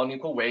do the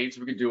unequal weights.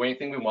 We could do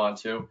anything we want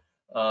to.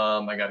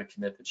 I got to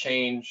commit the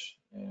change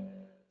and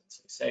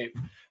say save.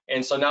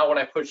 And so now when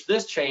I push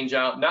this change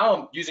out, now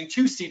I'm using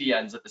 2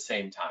 CDNs at the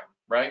same time,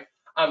 right?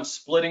 I'm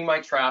splitting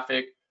my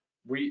traffic.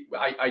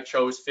 I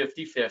chose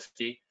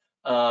 50-50.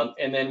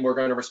 And then we're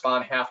going to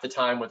respond half the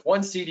time with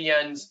one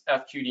CDN's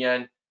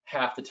FQDN,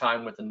 half the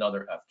time with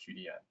another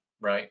FQDN,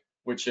 right?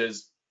 Which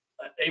is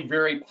a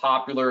very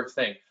popular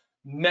thing.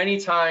 Many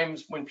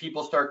times when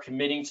people start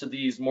committing to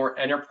these more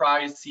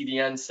enterprise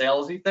CDN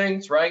salesy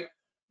things, right?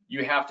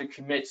 You have to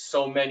commit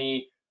so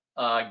many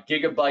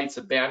gigabytes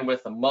of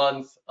bandwidth a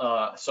month,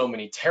 so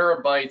many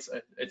terabytes.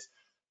 It's,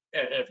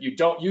 if you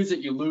don't use it,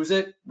 you lose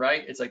it,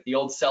 right? It's like the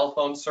old cell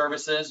phone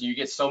services. You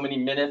get so many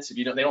minutes. If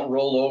you don't, they don't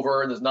roll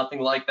over. There's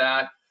nothing like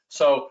that.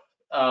 So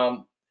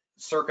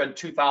circa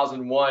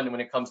 2001,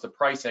 when it comes to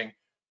pricing,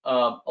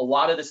 a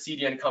lot of the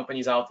CDN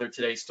companies out there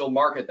today still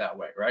market that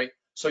way, right?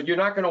 So you're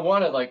not going to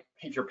want to, like,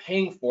 if you're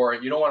paying for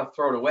it, you don't want to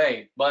throw it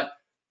away, but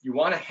you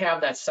want to have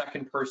that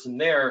second person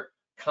there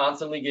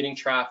constantly getting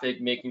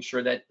traffic, making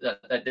sure that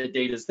the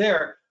data is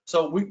there.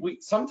 So we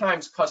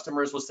sometimes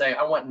customers will say,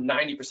 I want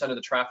 90% of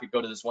the traffic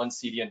go to this one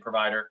CDN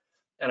provider,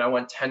 and I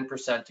want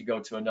 10% to go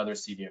to another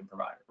CDN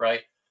provider,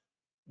 right?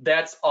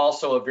 That's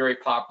also a very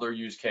popular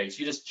use case.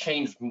 You just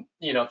change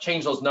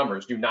those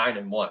numbers, do 9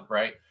 and 1,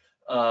 right?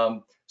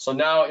 So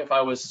now if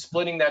I was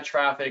splitting that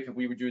traffic,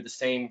 we would do the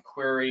same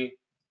query.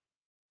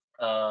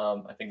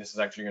 I think this is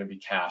actually going to be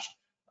cached.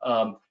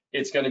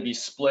 It's going to be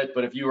split,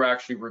 but if you were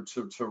actually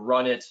to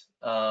run it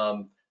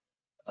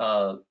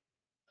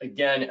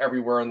again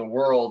everywhere in the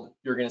world,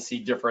 you're going to see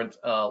different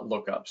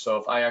lookups. So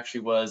if I actually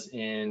was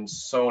in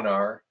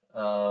Sonar,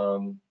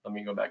 let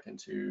me go back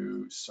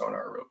into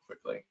Sonar real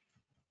quickly.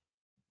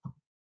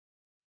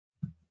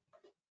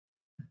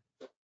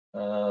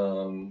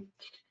 Let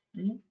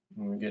me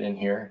get in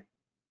here.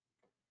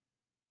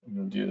 I'm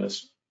going to do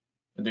this.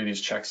 I'll do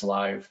these checks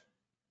live.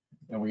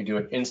 And we do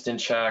an instant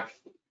check,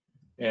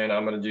 and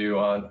I'm going to do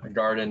on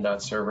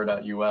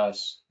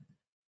garden.server.us,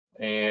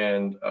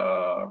 and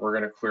we're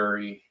going to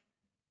query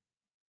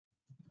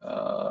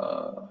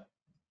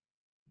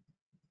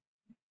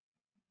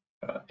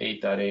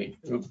 8.8.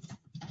 Oops,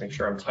 make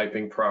sure I'm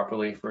typing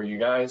properly for you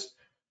guys.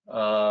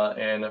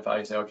 And if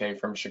I say, okay,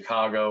 from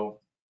Chicago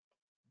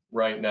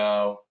right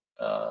now,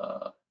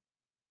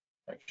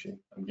 actually,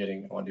 I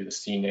want to do the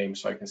C name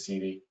so I can see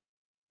the,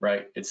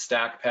 right, it's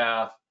stack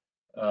path.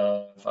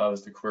 If I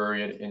was to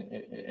query it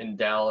in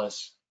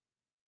Dallas,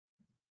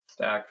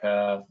 stack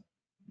path,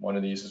 one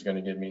of these is going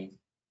to give me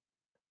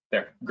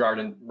there,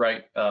 garden,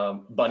 right,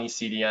 bunny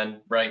CDN,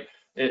 right?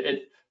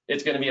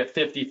 It's going to be a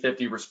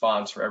 50-50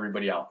 response for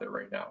everybody out there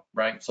right now,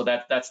 right? So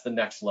that's the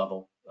next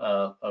level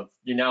of,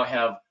 you now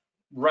have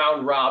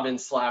round robin /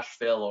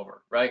 failover,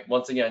 right?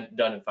 Once again,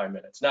 done in 5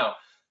 minutes. Now,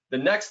 the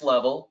next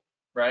level,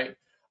 right,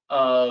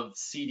 of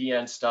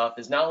CDN stuff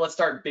is now let's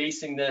start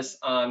basing this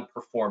on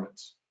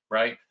performance,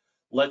 right?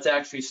 Let's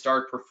actually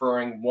start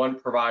preferring one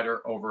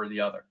provider over the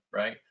other,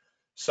 right?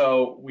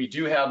 So we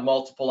do have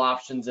multiple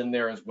options in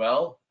there as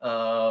well.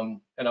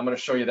 And I'm going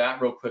to show you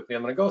that real quickly.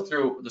 I'm going to go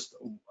through just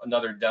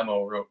another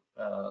demo. We're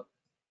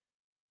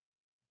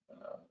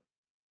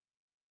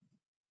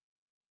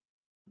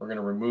going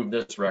to remove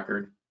this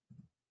record.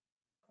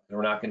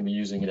 We're not going to be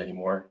using it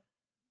anymore.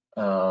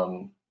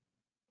 And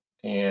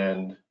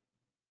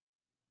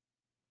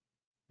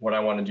what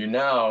I want to do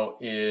now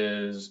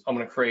is I'm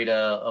going to create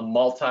a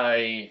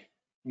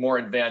more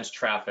advanced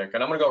traffic,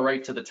 and I'm going to go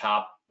right to the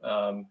top.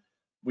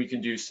 We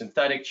can do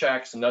synthetic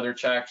checks and other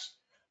checks.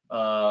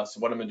 So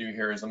what I'm going to do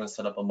here is I'm going to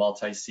set up a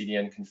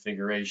multi-CDN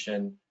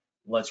configuration.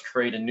 Let's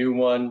create a new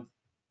one,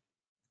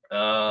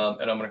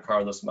 and I'm going to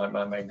call this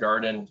my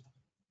garden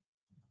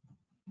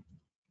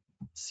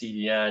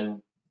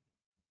CDN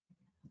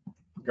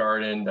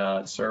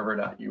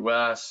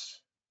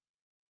garden.server.us.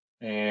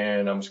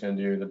 And I'm just going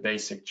to do the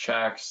basic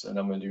checks, and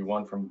I'm going to do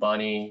one from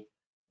Bunny.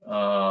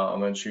 I'm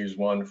going to choose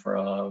one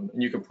from,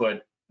 and you can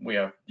put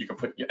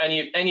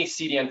any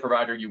CDN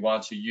provider you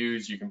want to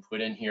use. You can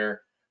put in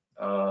here.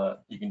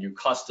 You can do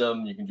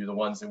custom. You can do the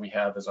ones that we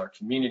have as our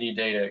community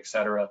data,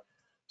 etc.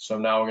 So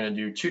now we're going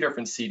to do 2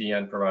 different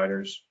CDN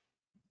providers.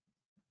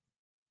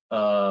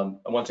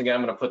 Once again,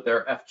 I'm going to put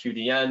their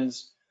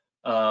FQDNs.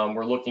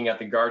 We're looking at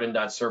the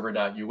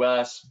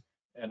garden.server.us.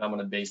 And I'm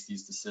going to base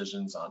these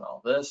decisions on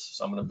all this.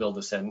 So I'm going to build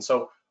this in.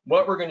 So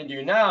what we're going to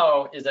do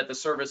now is that the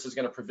service is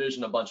going to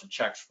provision a bunch of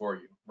checks for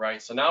you,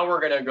 right? So now we're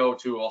going to go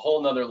to a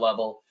whole nother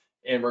level,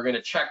 and we're going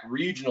to check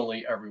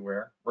regionally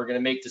everywhere. We're going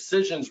to make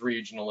decisions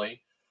regionally.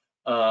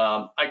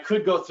 I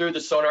could go through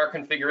the Sonar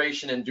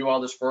configuration and do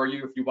all this for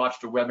you. If you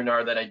watched a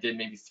webinar that I did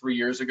maybe 3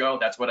 years ago,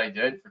 that's what I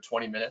did for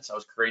 20 minutes. I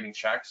was creating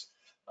checks.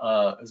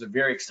 It was a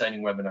very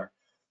exciting webinar.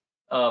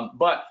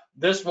 But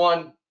this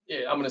one,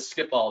 I'm going to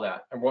skip all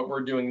that. And what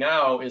we're doing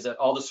now is that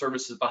all the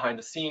services behind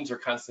the scenes are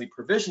constantly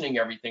provisioning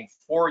everything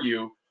for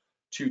you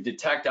to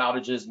detect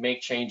outages,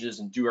 make changes,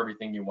 and do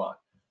everything you want.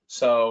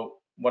 So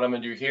what I'm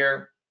going to do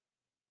here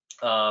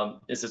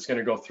is it's going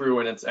to go through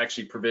and it's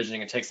actually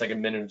provisioning. It takes like a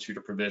minute or two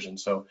to provision.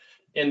 So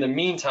in the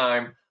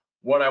meantime,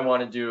 what I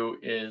want to do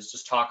is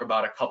just talk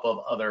about a couple of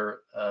other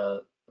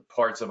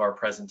parts of our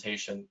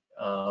presentation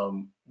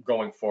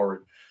going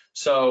forward.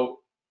 So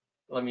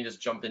let me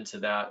just jump into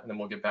that and then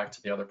we'll get back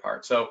to the other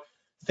part. So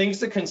things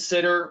to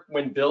consider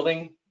when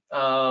building.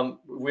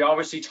 We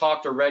obviously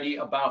talked already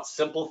about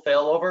simple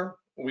failover.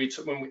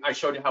 I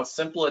showed you how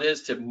simple it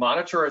is to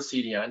monitor a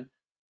CDN,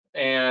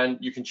 and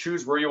you can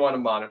choose where you want to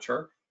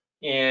monitor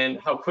and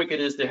how quick it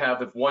is to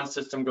have, if one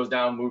system goes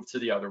down, move to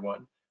the other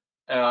one.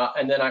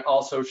 And then I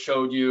also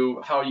showed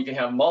you how you can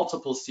have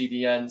multiple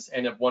CDNs,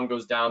 and if one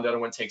goes down, the other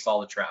one takes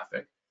all the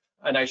traffic.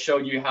 And I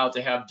showed you how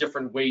to have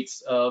different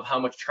weights of how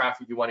much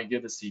traffic you want to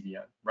give a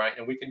CDN, right?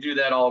 And we can do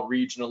that all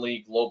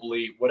regionally,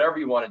 globally, whatever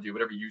you want to do,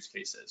 whatever use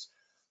case is.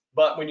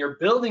 But when you're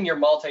building your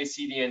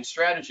multi-CDN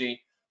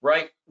strategy,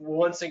 right,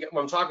 once again,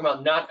 when I'm talking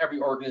about, not every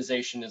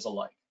organization is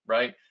alike,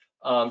 right?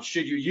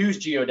 Should you use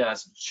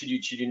GeoDNS? Should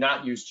you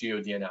not use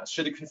GeoDNS?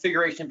 Should the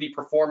configuration be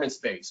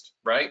performance-based,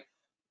 right?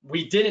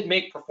 We didn't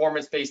make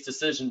performance-based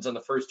decisions on the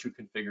first two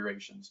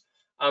configurations.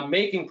 I'm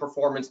making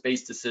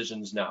performance-based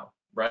decisions now,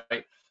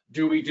 right?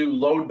 Do we do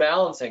load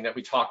balancing that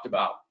we talked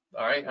about?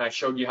 All right, and I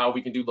showed you how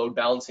we can do load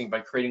balancing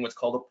by creating what's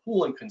called a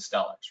pool in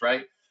Constellix,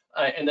 right?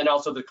 And then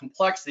also the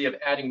complexity of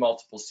adding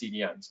multiple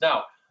CDNs.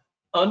 Now,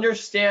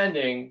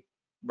 understanding,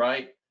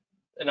 right?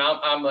 And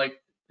I'm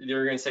like,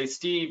 you're going to say,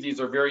 Steve, these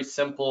are very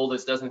simple.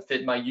 This doesn't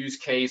fit my use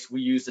case.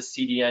 We use the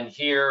CDN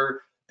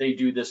here. They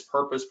do this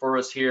purpose for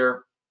us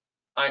here.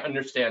 I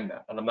understand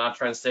that. And I'm not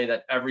trying to say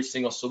that every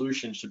single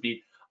solution should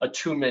be a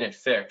 2-minute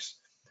fix.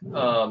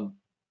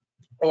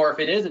 Or if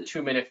it is a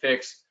 2-minute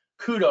fix,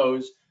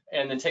 kudos,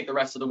 and then take the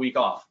rest of the week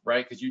off,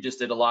 right? Because you just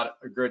did a lot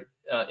of good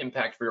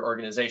impact for your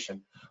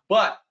organization.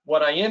 But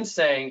what I am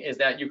saying is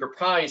that you could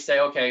probably say,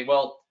 okay,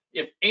 well,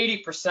 if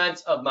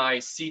 80% of my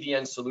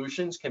CDN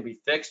solutions can be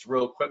fixed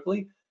real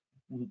quickly,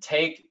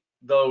 take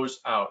those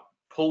out,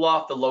 pull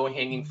off the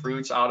low-hanging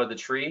fruits out of the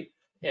tree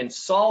and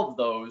solve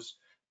those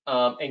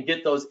and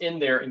get those in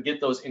there and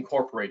get those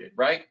incorporated,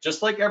 right?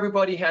 Just like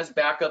everybody has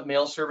backup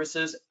mail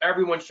services,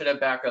 everyone should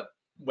have backup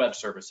web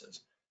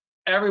services.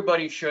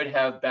 Everybody should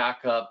have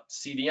backup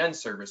CDN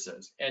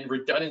services and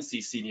redundancy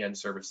CDN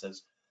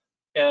services.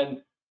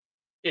 And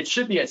it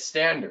should be a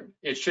standard.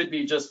 It should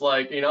be just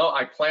like, you know,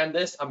 I planned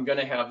this, I'm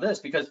gonna have this,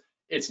 because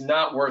it's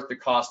not worth the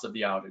cost of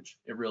the outage.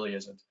 It really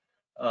isn't.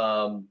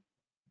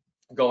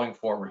 Going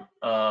forward.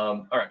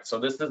 All right, so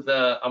this is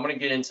I'm gonna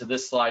get into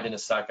this slide in a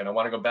second. I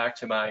wanna go back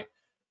to my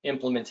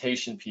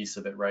implementation piece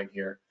of it right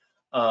here.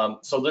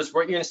 So this,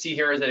 what you're gonna see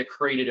here is that it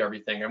created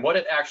everything. And what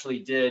it actually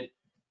did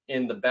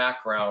in the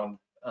background,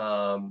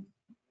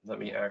 let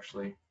me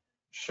actually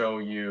show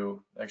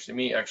you,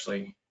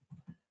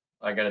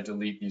 I gotta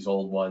delete these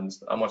old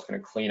ones. I'm just gonna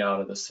clean out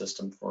of the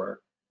system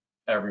for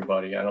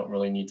everybody. I don't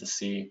really need to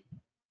see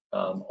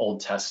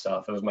old test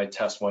stuff. It was my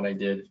test one I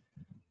did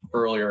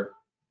earlier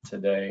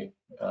today.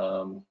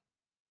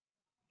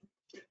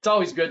 It's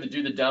always good to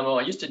do the demo.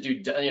 I used to do,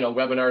 you know,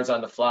 webinars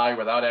on the fly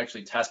without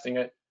actually testing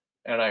it,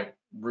 and I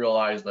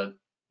realized that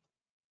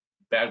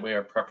bad way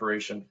of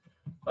preparation.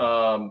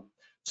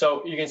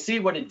 So you can see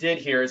what it did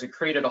here is it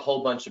created a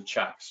whole bunch of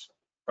checks,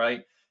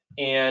 right?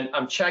 And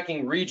I'm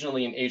checking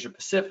regionally in Asia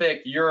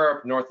Pacific,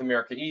 Europe, North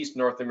America East,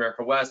 North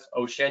America West,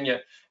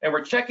 Oceania, and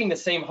we're checking the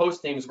same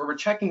host names, but we're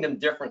checking them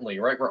differently,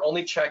 right? We're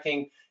only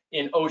checking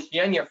in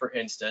Oceania, for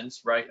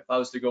instance, right? If I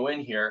was to go in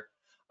here,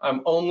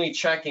 I'm only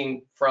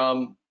checking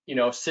from, you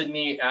know,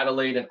 Sydney,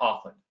 Adelaide, and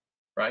Auckland,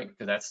 right?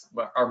 Because that's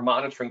our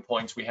monitoring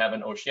points we have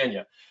in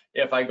Oceania.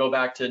 If I go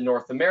back to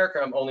North America,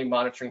 I'm only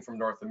monitoring from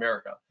North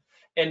America.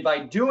 And by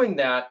doing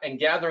that and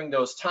gathering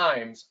those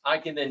times, I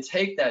can then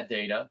take that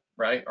data,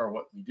 right? Or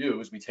what we do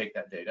is we take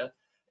that data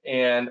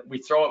and we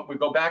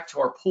go back to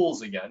our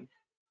pools again,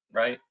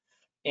 right?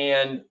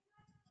 And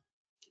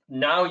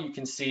now you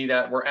can see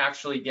that we're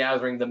actually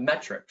gathering the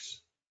metrics.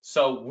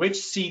 So which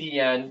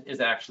CDN is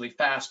actually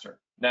faster?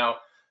 Now,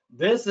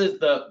 this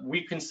is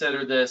we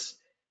consider this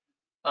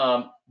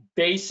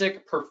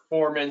basic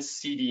performance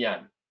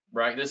CDN,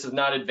 right? This is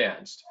not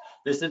advanced.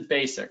 This is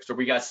basic. So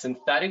we got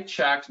synthetic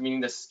checks, meaning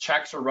the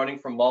checks are running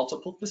from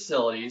multiple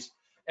facilities,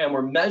 and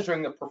we're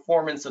measuring the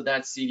performance of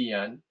that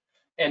CDN.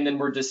 And then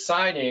we're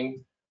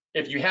deciding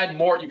if you had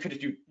more, you could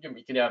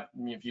have,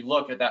 if you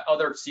look at that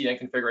other CDN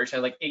configuration, I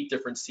had like 8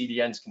 different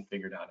CDNs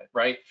configured on it,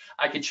 right?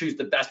 I could choose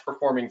the best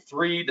performing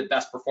 3, the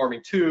best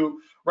performing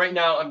 2. Right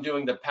now, I'm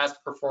doing the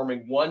best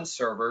performing 1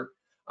 server.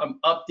 I'm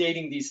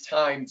updating these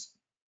times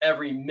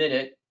every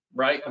minute,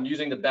 right? I'm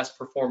using the best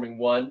performing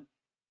 1.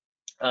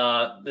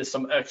 There's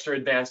some extra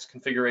advanced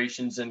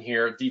configurations in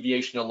here.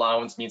 Deviation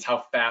allowance means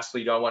how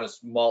fastly do I want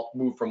to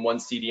move from one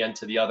CDN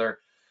to the other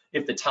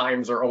if the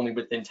times are only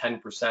within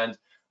 10%.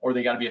 or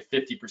they got to be a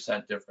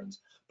 50% difference.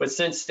 But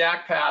since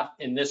StackPath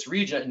in this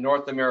region, in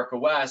North America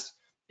West,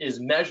 is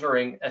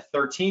measuring a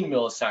 13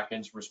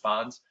 milliseconds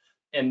response,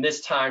 and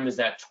this time is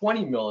at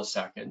 20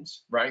 milliseconds,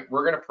 right?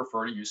 We're going to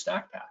prefer to use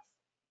StackPath,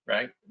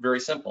 right? Very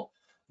simple.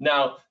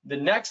 Now, the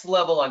next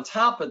level on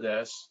top of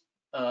this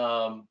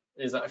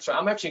is, so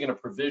I'm actually going to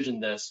provision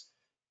this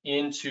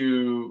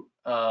into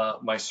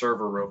my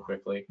server real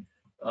quickly.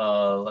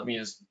 Let me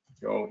just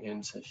go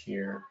into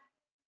here.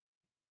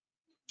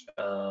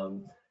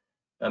 I'm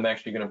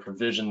actually going to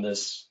provision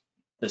this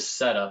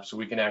setup so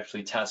we can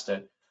actually test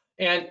it.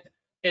 And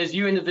as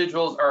you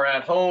individuals are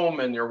at home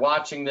and you're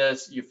watching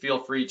this, you feel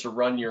free to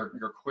run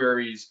your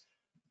queries.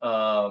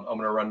 I'm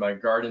going to run my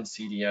garden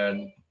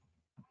CDN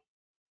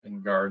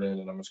and garden,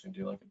 and I'm just going to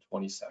do like a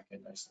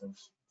 20-second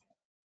niceness.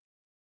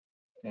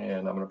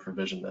 And I'm going to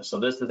provision this. So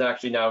this is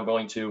actually now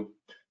going to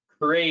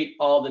create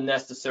all the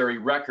necessary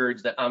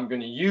records that I'm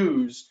going to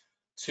use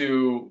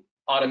to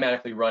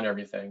automatically run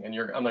everything. And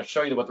I'm going to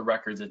show you what the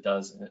records it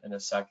does in a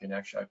second.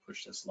 Actually, I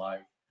pushed this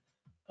live.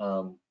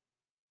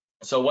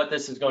 So what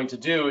this is going to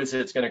do is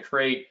it's going to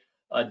create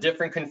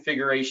different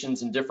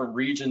configurations in different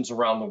regions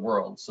around the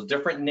world. So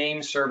different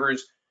name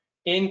servers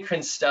in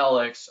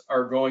Constellix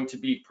are going to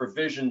be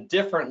provisioned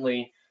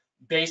differently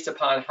based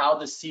upon how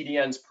the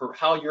CDNs,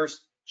 how your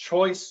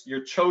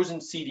chosen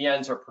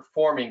CDNs are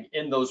performing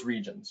in those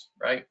regions,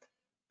 right?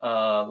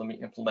 Let me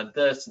implement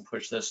this and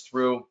push this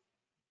through.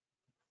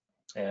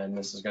 And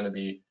this is going to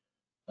be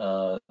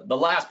the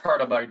last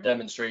part of our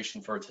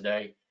demonstration for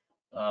today.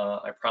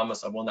 I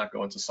promise I will not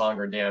go into song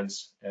or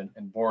dance and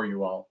bore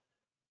you all,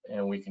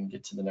 and we can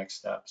get to the next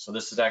step. So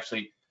this is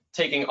actually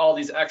taking all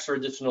these extra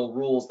additional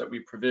rules that we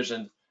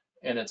provisioned,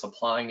 and it's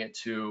applying it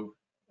to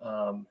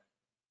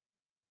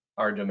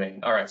our domain.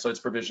 All right, so it's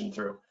provisioned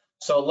through.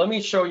 So let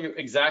me show you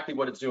exactly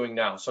what it's doing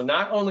now. So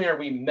not only are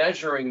we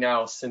measuring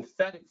now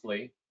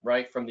synthetically,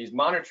 right, from these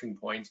monitoring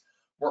points,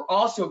 we're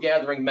also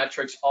gathering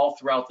metrics all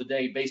throughout the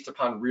day based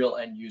upon real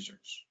end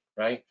users,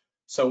 right?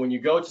 So when you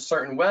go to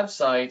certain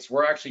websites,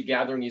 we're actually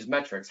gathering these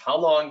metrics. How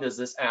long does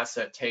this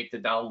asset take to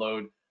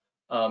download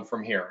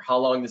from here? How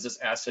long does this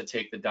asset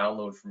take to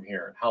download from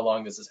here? How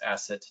long does this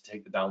asset to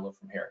take the download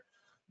from here?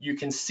 You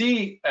can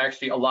see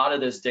actually a lot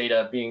of this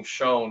data being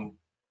shown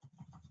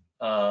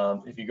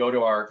if you go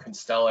to our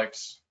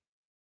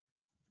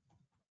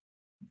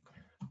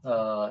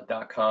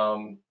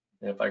Constellix.com,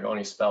 and if I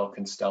only spell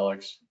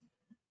Constellix,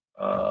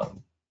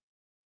 and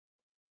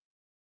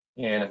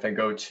if I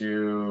go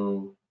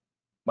to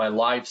my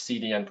live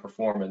CDN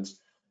performance,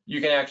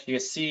 you can actually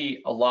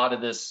see a lot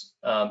of this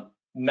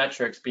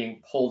metrics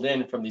being pulled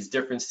in from these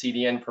different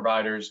CDN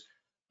providers,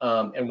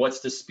 and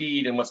what's the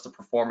speed and what's the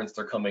performance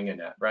they're coming in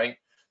at, right?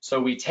 So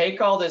we take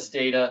all this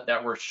data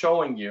that we're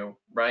showing you,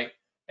 right,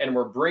 and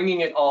we're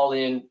bringing it all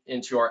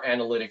into our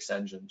analytics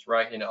engines,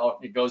 right? And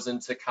it goes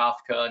into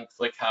Kafka and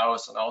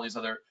ClickHouse and all these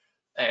other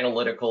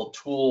analytical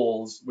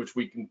tools, which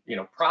we can,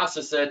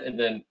 process it and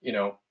then,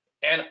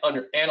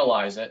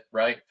 analyze it,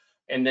 right?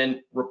 And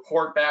then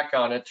report back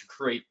on it to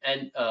create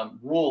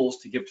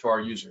rules to give to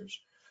our users.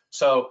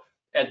 So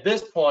at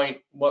this point,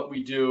 what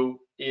we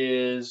do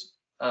is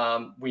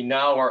we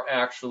now are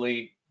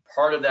actually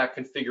part of that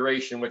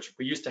configuration, which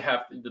we used to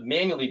have to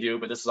manually do,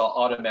 but this is all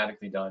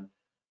automatically done,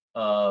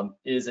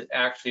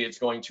 it's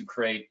going to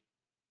create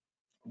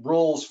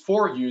rules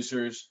for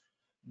users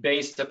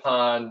based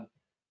upon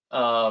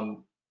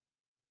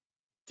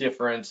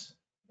different,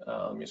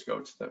 let me just go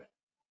to the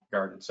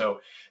garden.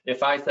 So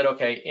if I said,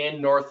 okay,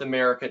 in North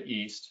America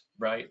East,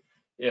 right,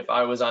 if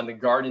I was on the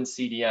garden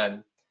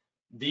CDN,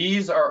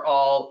 these are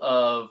all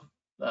of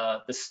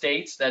the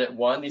states that it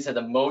won. These are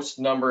the most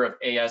number of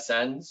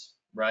ASNs,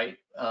 right?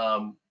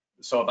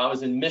 So if I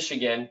was in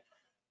Michigan,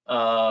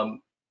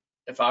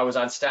 if I was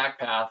on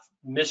StackPath,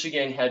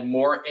 Michigan had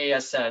more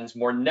ASNs,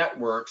 more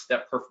networks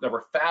that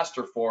were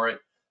faster for it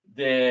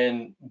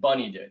than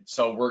Bunny did.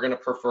 So we're going to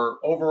prefer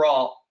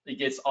overall, it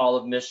gets all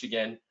of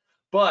Michigan,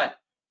 but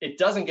it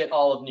doesn't get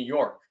all of New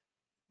York,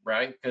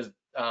 right? Because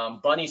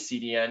Bunny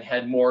CDN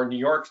had more New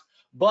York,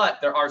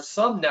 but there are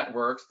some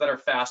networks that are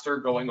faster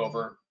going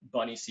over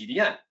Bunny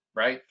CDN,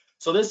 right?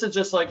 So this is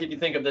just like if you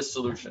think of this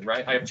solution,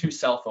 right? I have two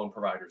cell phone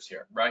providers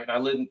here, right? And I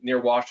live near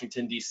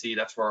Washington, D.C.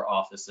 That's where our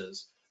office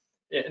is.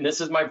 And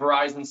this is my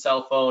Verizon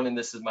cell phone, and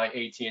this is my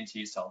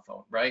AT&T cell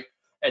phone, right?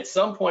 At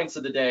some points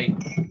of the day,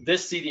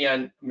 this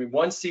CDN,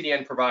 one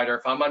CDN provider,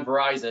 if I'm on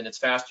Verizon, it's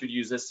faster to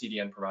use this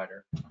CDN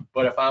provider.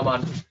 But if I'm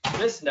on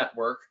this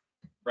network,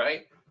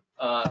 right?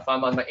 If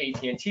I'm on my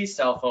AT&T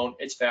cell phone,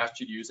 it's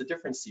faster to use a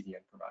different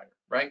CDN provider,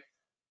 right?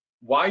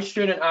 Why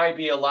shouldn't I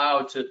be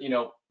allowed to,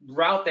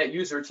 route that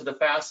user to the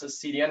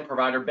fastest CDN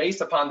provider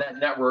based upon that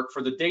network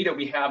for the data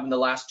we have in the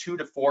last 2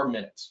 to 4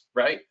 minutes,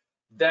 right?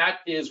 That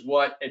is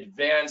what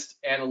advanced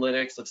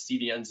analytics of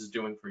CDNs is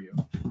doing for you.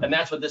 And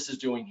that's what this is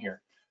doing here.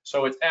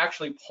 So it's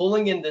actually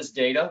pulling in this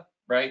data,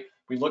 right?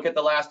 We look at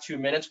the last 2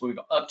 minutes, we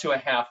go up to a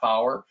half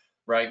hour,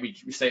 right? We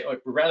say, oh,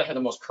 we'd rather have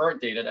the most current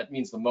data, that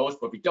means the most,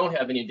 but if we don't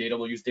have any data,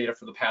 we'll use data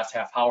for the past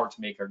half hour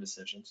to make our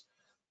decisions.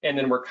 And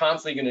then we're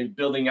constantly going to be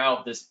building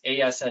out this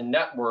ASN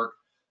network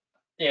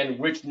and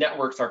which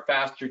networks are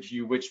faster to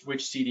you, which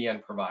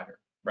CDN provider,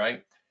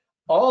 right?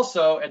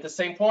 Also, at the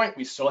same point,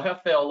 we still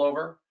have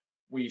failover.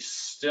 We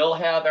still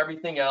have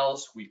everything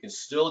else. We can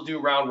still do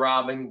round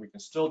robin. We can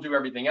still do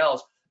everything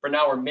else. But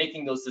now we're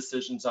making those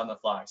decisions on the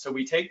fly. So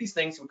we take these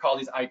things, we call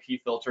these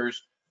IP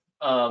filters,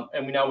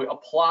 and we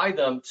apply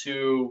them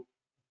to,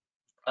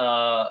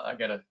 I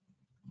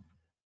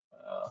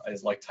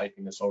just like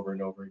typing this over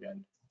and over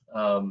again.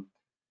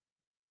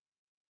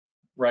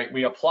 Right,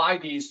 we apply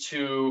these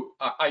to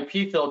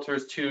IP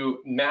filters to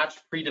match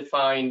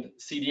predefined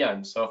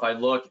CDNs. So if I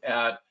look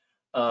at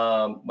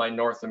my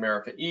North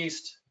America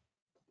East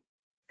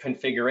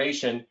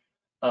configuration,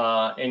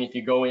 and if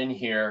you go in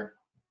here,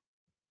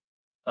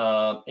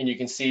 and you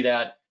can see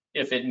that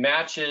if it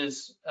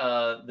matches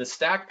the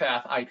stack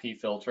path IP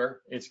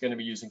filter, it's going to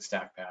be using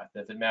stack path.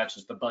 If it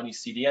matches the Bunny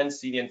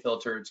CDN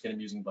filter, it's going to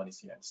be using Bunny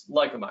CDN.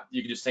 Like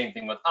you can do the same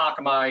thing with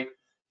Akamai.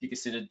 You can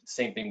see the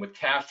same thing with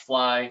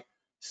CacheFly.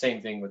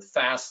 Same thing with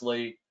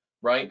Fastly,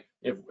 right?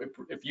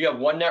 If you have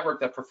one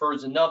network that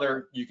prefers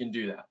another, you can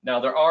do that. Now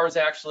there are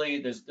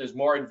actually, there's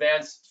more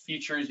advanced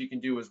features you can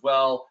do as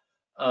well.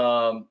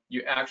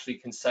 You actually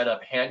can set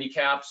up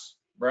handicaps,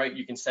 right?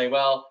 You can say,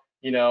 well,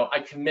 you know, I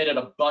committed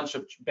a bunch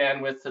of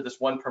bandwidth to this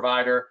one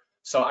provider,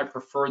 so I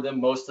prefer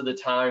them most of the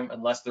time,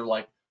 unless they're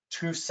like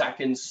 2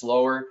 seconds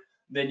slower.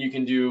 Then you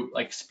can do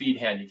like speed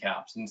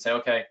handicaps and say,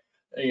 okay,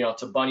 you know,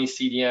 to Bunny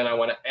CDN, I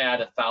want to add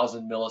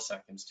 1,000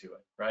 milliseconds to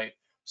it, right?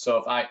 So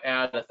if I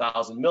add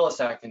 1,000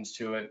 milliseconds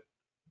to it,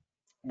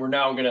 we're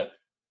now going to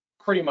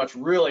pretty much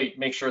really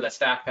make sure that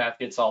stack path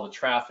gets all the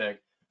traffic.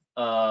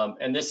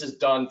 And this is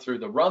done through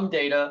the RUM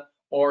data,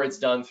 or it's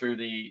done through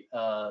the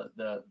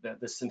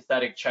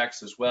synthetic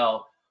checks as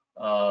well.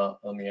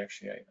 Let me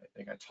actually, I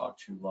think I talked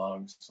too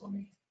long, so let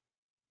me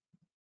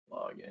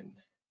log in.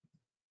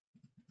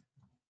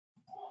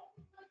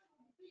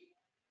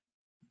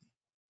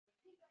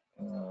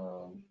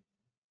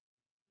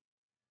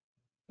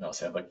 I'll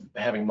say like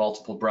having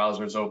multiple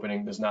browsers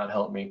opening does not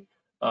help me.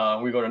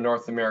 We go to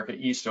North America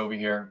East over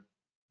here.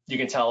 You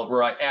can tell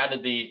where I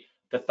added the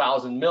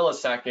 1,000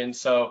 milliseconds,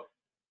 so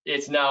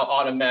it's now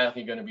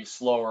automatically going to be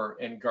slower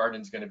and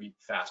Garden's going to be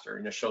faster,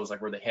 and it shows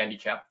like where the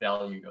handicap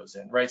value goes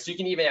in, right? So you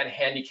can even add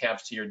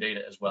handicaps to your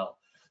data as well.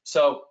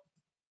 So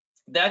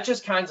that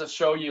just kind of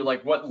show you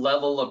like what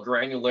level of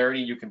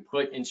granularity you can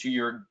put into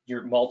your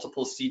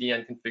multiple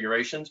CDN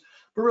configurations.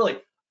 But really,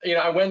 you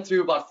know, I went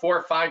through about 4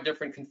 or 5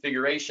 different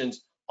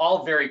configurations,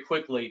 all very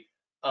quickly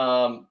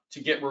to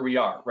get where we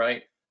are,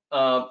 right?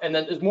 And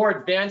then there's more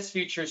advanced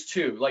features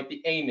too, like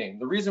the A name.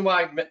 The reason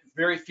why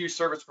very few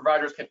service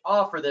providers can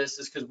offer this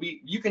is because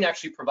you can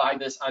actually provide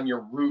this on your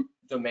root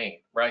domain,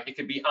 right? It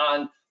could be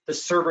on the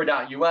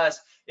server.us.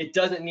 It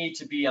doesn't need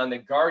to be on the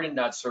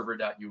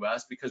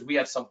garden.server.us because we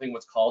have something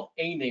what's called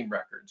A name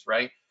records,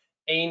 right?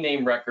 A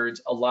name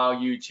records allow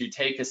you to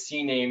take a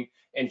C name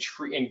and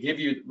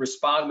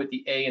respond with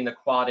the A and the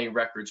quad A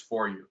records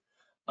for you.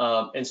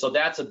 And so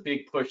that's a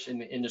big push in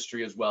the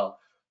industry as well.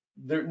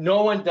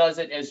 No one does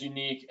it as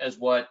unique as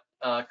what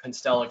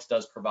Constellix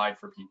does provide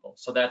for people.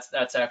 So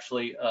that's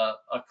actually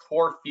a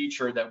core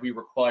feature that we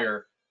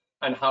require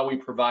on how we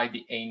provide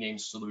the A-name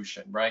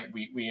solution, right?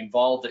 We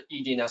involve the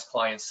eDNS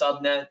client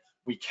subnet,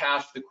 we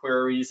cache the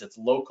queries, it's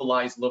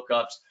localized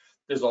lookups.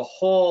 There's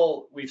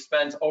we've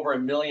spent over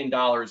 $1 million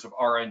of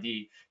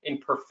R&D in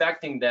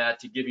perfecting that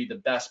to give you the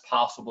best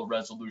possible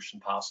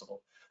resolution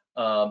possible.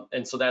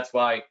 And so that's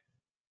why,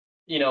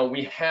 you know,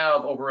 we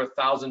have over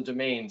 1,000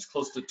 domains,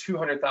 close to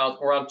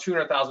 200,000, around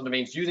 200,000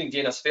 domains using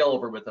DNS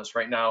failover with us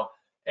right now.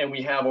 And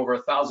we have over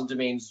 1,000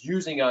 domains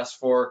using us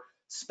for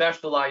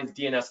specialized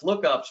DNS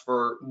lookups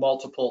for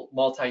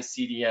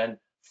multi-CDN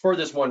for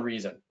this one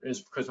reason, is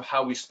because of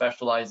how we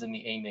specialize in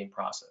the A-name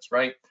process,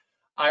 right?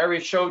 I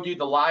already showed you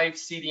the live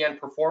CDN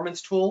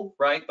performance tool,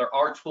 right? There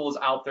are tools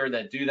out there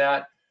that do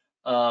that.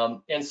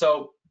 And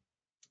so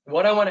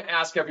what I want to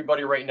ask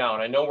everybody right now,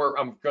 and I know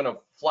I'm going to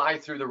fly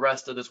through the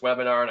rest of this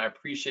webinar, and I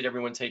appreciate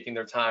everyone taking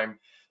their time,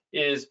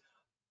 is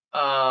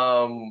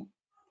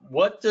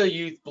what do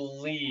you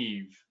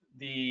believe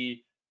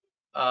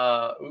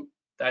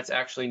that's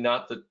actually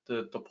not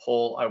the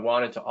poll I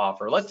wanted to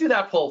offer. Let's do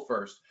that poll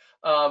first.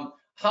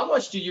 How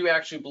much do you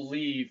actually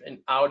believe in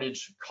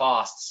outage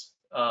costs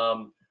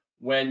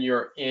when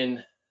you're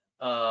in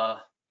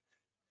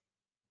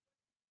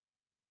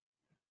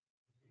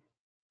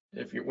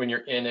when you're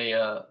in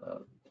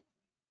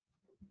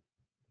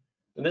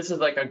and this is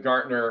like a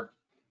Gartner,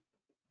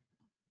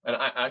 and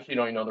I actually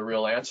don't even know the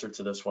real answer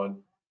to this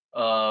one.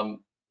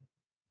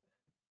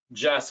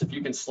 Jess, if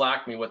you can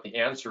Slack me what the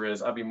answer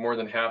is, I'd be more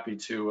than happy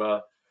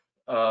to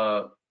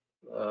let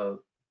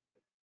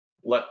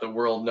the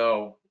world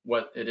know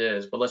what it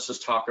is. But let's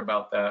just talk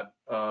about that.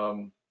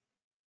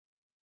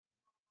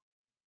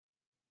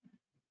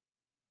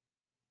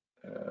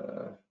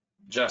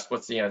 Jess,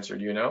 what's the answer?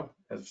 Do you know?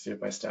 Let's see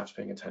if my staff's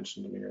paying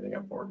attention to me or they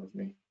got bored with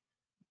me.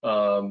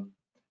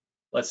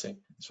 Let's see.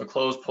 So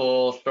close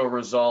poll, show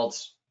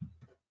results.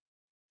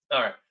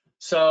 All right.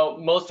 So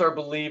most are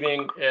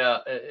believing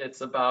it's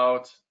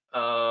about,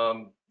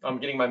 I'm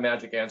getting my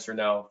magic answer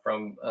now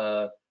from,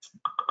 all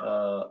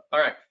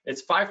right,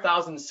 it's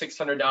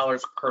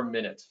 $5,600 per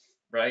minute,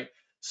 right?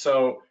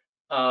 So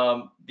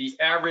the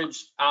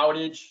average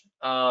outage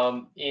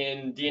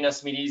in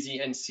DNS Meet Easy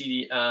and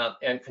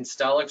and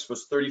Constellix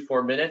was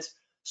 34 minutes.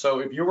 So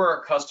if you were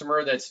a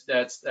customer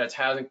that's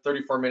having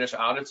 34 minutes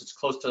outage, it's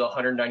close to the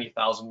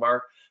 190,000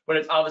 mark. But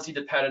it's obviously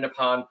dependent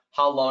upon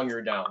how long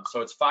you're down.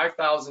 So it's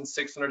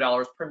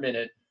 $5,600 per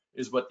minute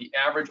is what the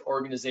average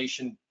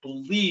organization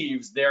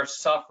believes they're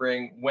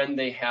suffering when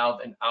they have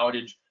an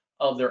outage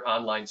of their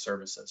online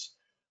services.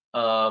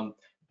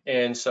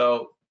 And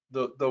so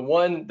the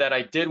one that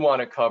I did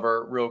want to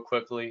cover real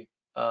quickly,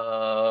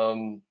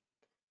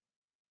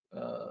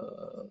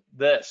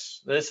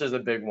 this is a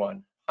big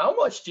one. How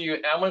much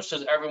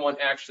does everyone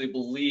actually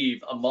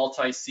believe a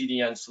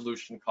multi-CDN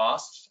solution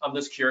costs? I'm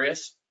just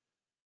curious.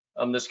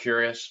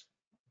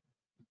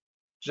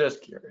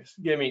 Just curious.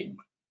 Give me,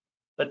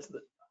 that's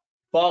the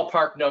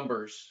ballpark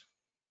numbers.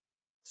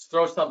 Let's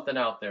throw something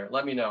out there.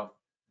 Let me know.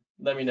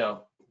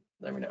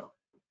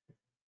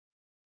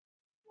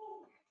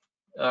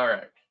 All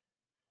right.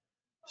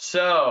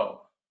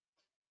 So,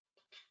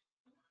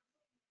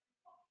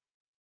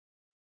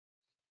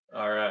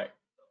 all right,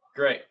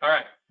 great. All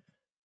right,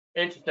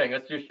 interesting.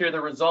 Let's just hear the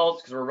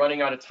results because we're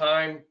running out of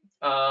time.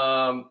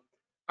 All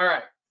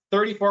right,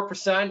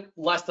 34%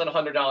 less than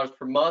 $100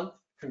 per month.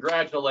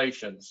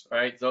 Congratulations,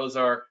 right? Those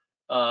are,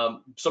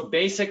 so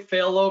basic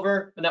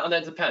failover, and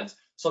that depends.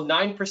 So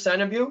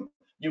 9% of you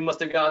must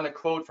have gotten a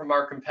quote from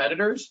our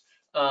competitors.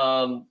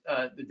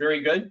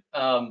 Very good.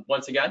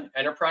 Once again,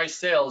 enterprise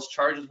sales,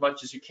 charge as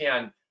much as you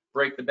can,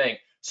 break the bank.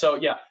 So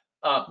yeah,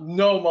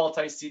 no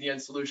multi-CDN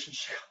solution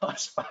should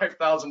cost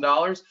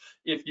 $5,000.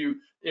 If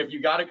you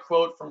got a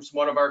quote from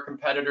one of our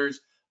competitors,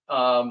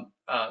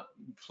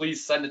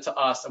 please send it to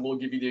us and we'll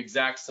give you the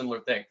exact similar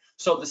thing.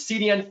 So the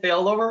CDN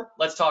failover,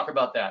 let's talk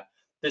about that.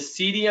 The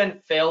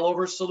CDN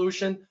failover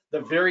solution,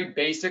 the very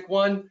basic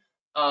one,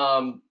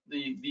 and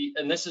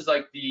this is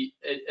like the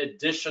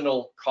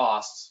additional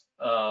costs.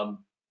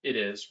 It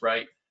is,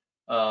 right?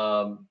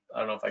 I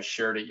don't know if I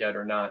shared it yet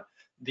or not.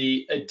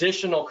 The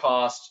additional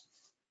cost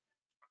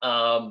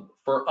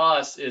for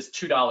us is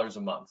 $2 a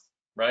month,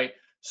 right?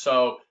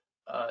 So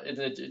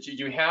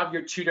you have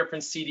your two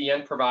different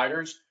CDN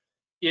providers.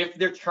 If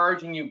they're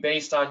charging you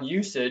based on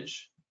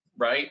usage,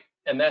 right?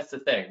 And that's the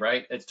thing,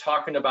 right? It's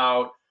talking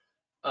about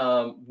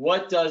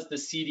what does the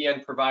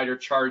CDN provider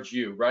charge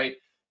you, right?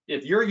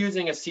 If you're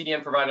using a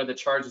CDN provider that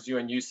charges you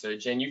on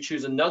usage and you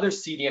choose another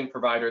CDN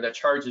provider that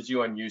charges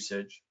you on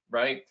usage,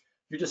 right?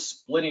 You're just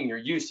splitting your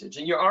usage,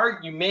 and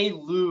you may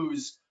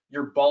lose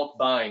your bulk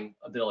buying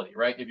ability,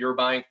 right? If you're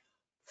buying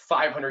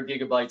 500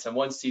 gigabytes on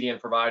one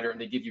CDN provider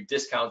and they give you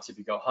discounts if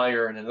you go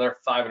higher, and another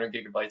 500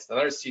 gigabytes on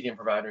another CDN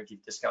provider and give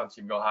you discounts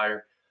if you go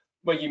higher,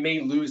 but you may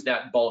lose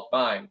that bulk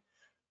buying.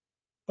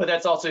 But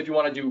that's also if you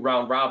want to do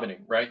round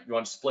robining, right? You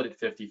want to split it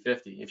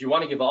 50-50. If you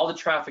want to give all the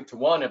traffic to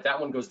one, if that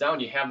one goes down,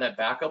 you have that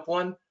backup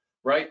one,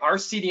 right? Our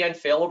CDN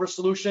failover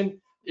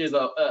solution is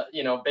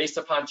based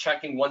upon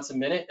checking once a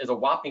minute, is a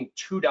whopping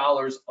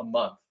 $2 a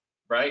month,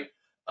 right?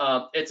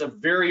 It's a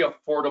very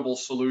affordable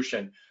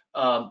solution.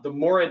 The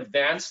more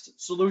advanced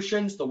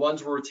solutions, the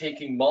ones where we're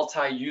taking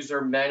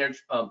multi-user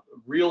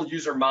real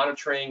user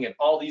monitoring and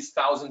all these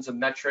thousands of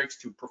metrics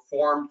to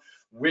perform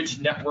which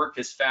network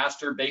is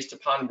faster based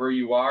upon where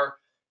you are,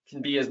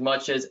 can be as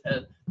much as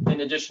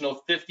an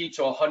additional $50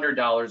 to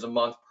 $100 a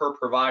month per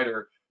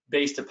provider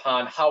based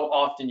upon how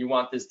often you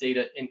want this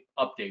data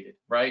updated,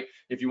 right?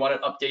 If you want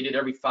it updated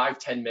every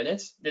 5-10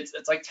 minutes,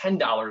 it's like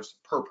 $10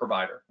 per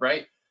provider,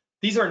 right?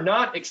 These are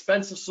not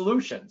expensive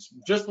solutions.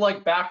 Just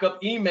like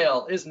backup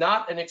email is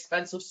not an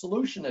expensive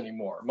solution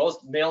anymore.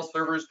 Most mail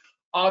servers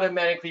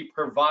automatically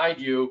provide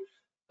you,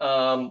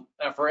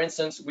 for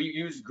instance, we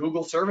use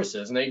Google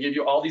services and they give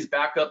you all these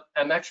backup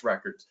MX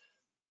records,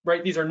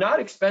 right? These are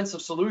not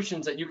expensive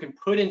solutions that you can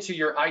put into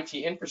your IT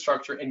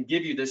infrastructure and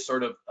give you this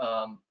sort of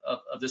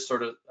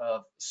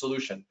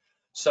solution.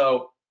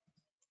 So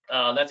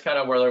that's kind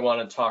of where I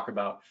want to talk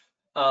about.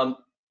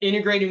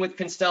 Integrating with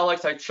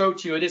Constellix, I showed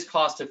to you, it is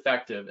cost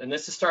effective. And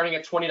this is starting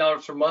at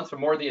 $20 per month for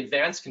more of the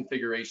advanced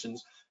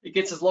configurations. It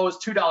gets as low as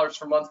 $2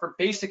 per month for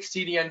basic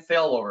CDN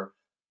failover.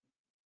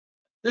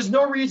 There's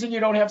no reason you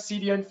don't have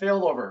CDN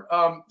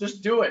failover.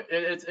 Just do it.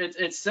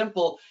 It's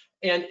simple.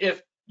 And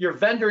if your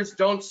vendors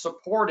don't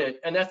support it,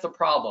 and that's the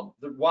problem.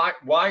 Why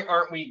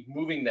aren't we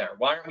moving there?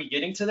 Why aren't we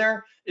getting to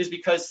there? Is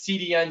because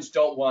CDNs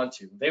don't want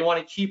to. They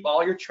want to keep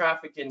all your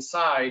traffic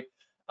inside.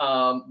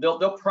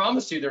 They'll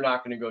promise you they're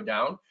not going to go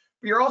down.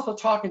 But you're also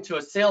talking to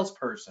a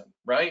salesperson,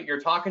 right? You're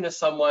talking to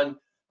someone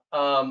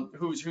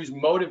who's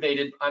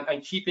motivated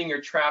on keeping your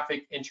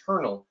traffic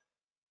internal.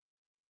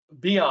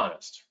 Be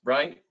honest,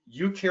 right?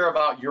 You care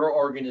about your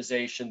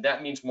organization.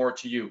 That means more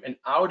to you. An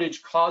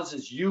outage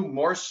causes you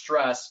more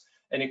stress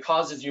and it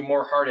causes you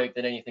more heartache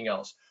than anything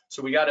else.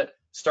 So we got to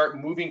start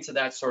moving to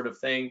that sort of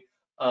thing.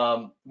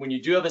 When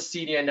you do have a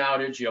CDN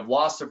outage, you have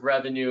loss of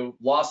revenue,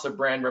 loss of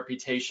brand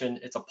reputation.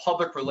 It's a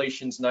public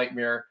relations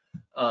nightmare,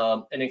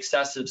 and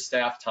excessive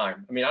staff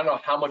time. I mean, I don't know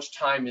how much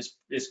time is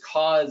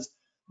caused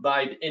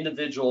by the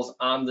individuals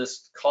on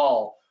this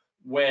call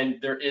when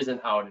there is an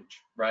outage,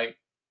 right?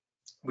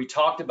 We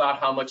talked about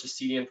how much a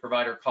CDN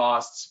provider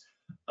costs.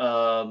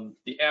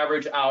 The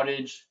average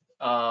outage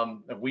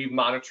that we've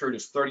monitored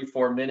is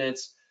 34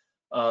 minutes.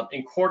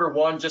 In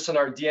Q1, just in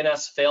our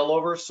DNS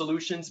failover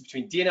solutions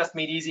between DNS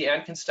Made Easy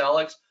and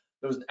Constellix,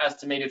 there was an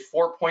estimated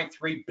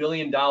 $4.3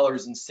 billion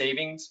in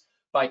savings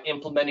by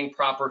implementing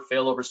proper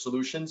failover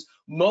solutions.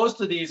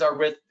 Most of these are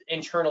with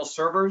internal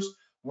servers.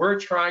 We're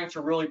trying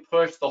to really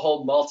push the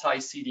whole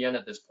multi-CDN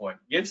at this point.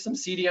 Give some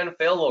CDN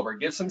failover,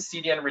 give some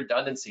CDN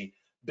redundancy,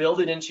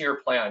 build it into your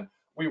plan.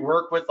 We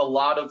work with a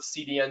lot of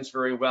CDNs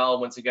very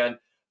well. Once again,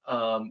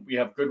 we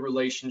have good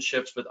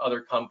relationships with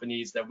other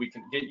companies that we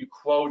can get you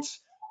quotes.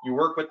 You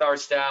work with our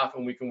staff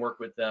and we can work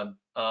with them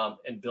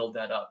and build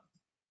that up.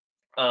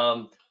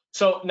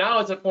 So now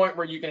it's a point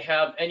where you can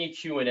have any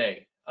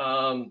Q&A.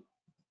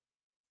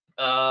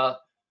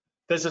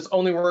 Does this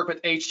only work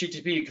with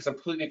HTTP? Because I'm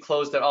completely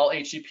closed at all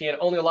HTTP and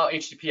only allow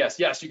HTTPS.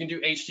 Yes, you can do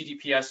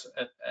HTTPS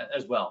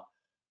as well.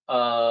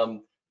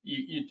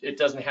 It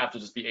doesn't have to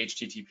just be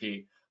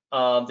HTTP.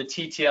 The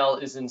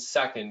TTL is in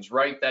seconds,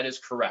 right? That is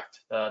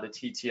correct. The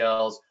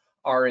TTLs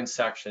are in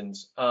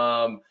sections.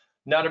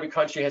 Not every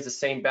country has the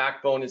same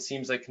backbone. It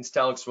seems like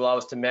Constellix will allow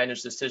us to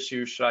manage this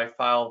issue. Should I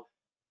file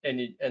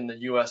in the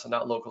US and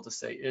not local to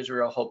say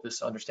Israel? Hope this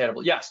is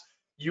understandable. Yes,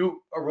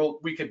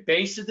 we could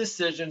base the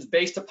decisions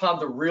based upon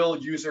the real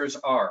users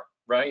are,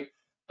 right?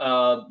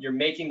 You're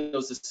making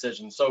those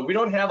decisions. So we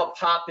don't have a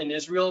POP in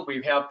Israel.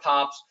 We have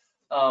POPs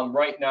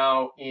right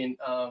now in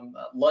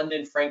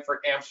London,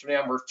 Frankfurt,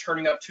 Amsterdam. We're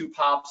turning up 2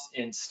 POPs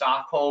in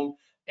Stockholm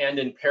and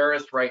in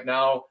Paris right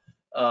now.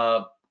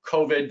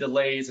 COVID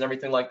delays and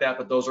everything like that,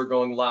 but those are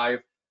going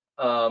live.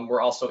 We're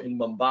also in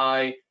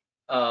Mumbai.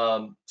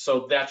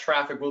 So that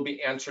traffic will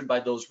be answered by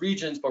those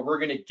regions, but we're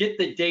going to get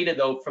the data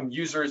though from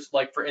users,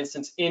 like for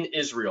instance, in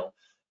Israel.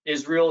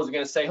 Israel is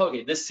going to say,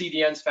 okay, this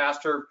CDN's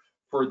faster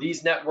for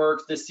these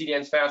networks, this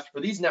CDN's faster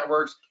for these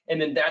networks, and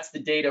then that's the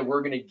data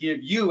we're going to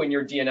give you in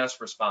your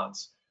DNS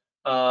response.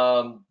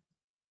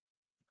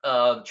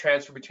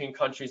 Transfer between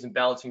countries and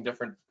balancing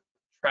different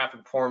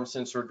traffic forms,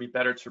 since it would be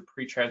better to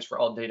pre-transfer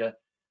all data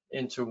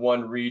into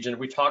one region.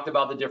 We talked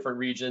about the different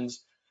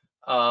regions.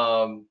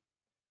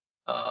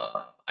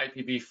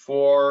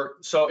 IPv4.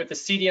 So if the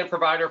CDN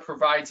provider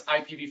provides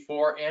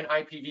IPv4 and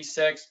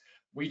IPv6,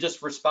 we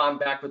just respond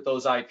back with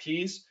those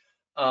IPs.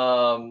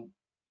 IPv6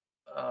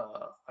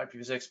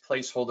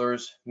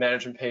 placeholders,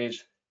 management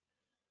page,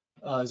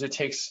 as it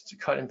takes to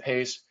cut and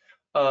paste.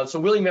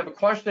 So William, you have a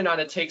question on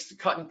it takes to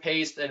cut and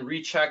paste and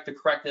recheck the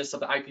correctness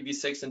of the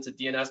IPv6 into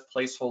DNS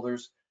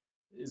placeholders.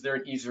 Is there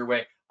an easier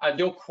way? I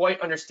don't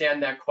quite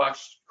understand that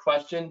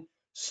question.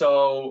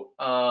 So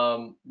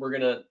we're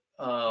gonna,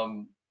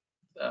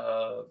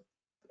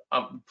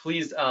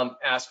 please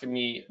ask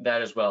me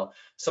that as well.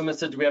 Someone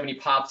said, do we have any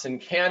POPs in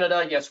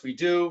Canada? Yes, we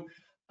do.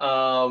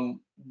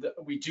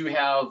 We do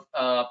have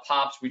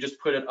POPs. We just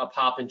put a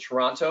POP in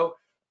Toronto,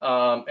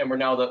 and we're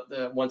now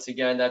once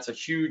again, that's a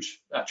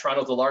huge,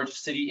 Toronto's the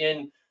largest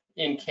city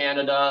in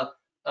Canada.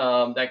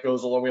 That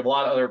goes along. We have a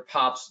lot of other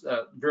POPs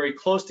very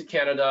close to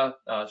Canada,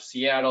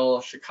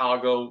 Seattle,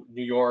 Chicago,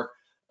 New York.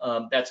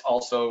 That's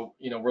also,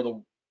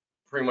 we're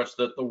pretty much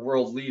the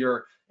world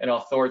leader in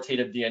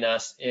authoritative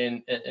DNS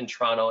in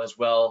Toronto as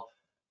well.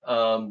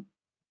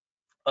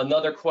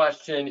 Another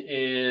question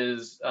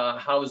is,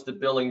 how is the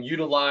billing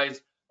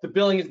utilized? The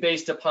billing is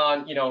based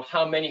upon,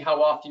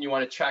 how often you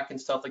want to check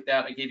and stuff like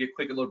that. I gave you a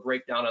quick little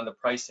breakdown on the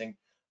pricing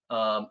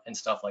and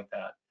stuff like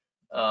that.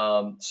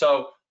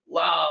 So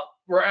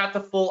we're at the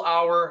full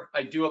hour.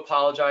 I do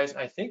apologize.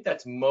 I think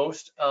that's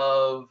most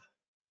of.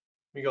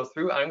 Let me go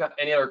through. I don't got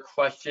any other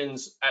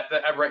questions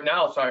right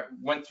now, so I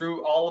went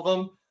through all of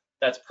them.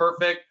 That's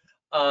perfect.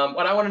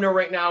 What I want to know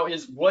right now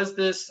is, was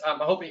this, I'm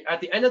hoping at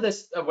the end of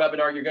this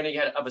webinar, you're going to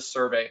get a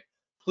survey.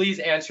 Please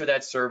answer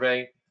that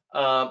survey.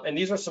 And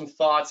these are some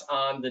thoughts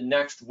on the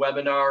next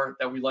webinar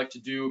that we'd like to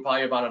do,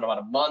 probably about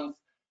a month.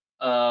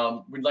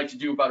 We'd like to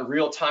do about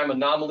real-time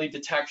anomaly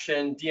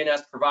detection,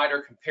 DNS provider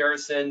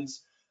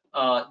comparisons,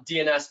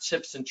 DNS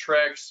tips and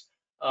tricks,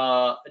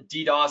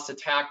 DDoS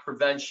attack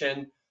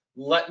prevention.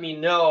 Let me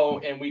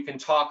know and we can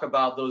talk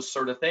about those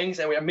sort of things.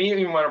 And we may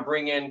even want to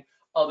bring in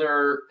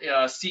other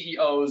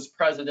CEOs,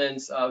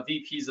 presidents,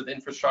 VPs of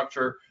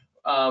infrastructure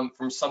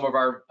from some of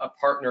our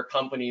partner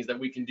companies that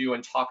we can do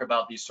and talk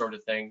about these sort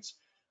of things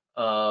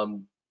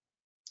and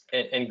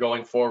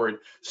going forward.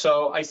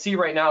 So I see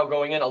right now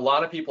going in, a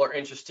lot of people are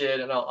interested,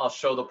 and I'll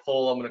show the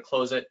poll. I'm going to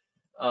close it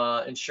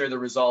and share the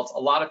results. A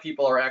lot of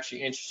people are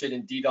actually interested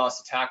in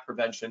DDoS attack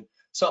prevention.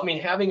 So, I mean,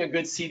 having a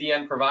good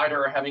CDN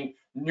provider or having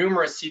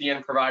numerous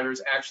CDN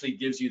providers actually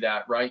gives you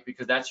that, right?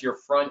 Because that's your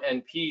front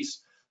end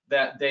piece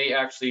that they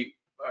actually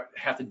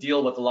have to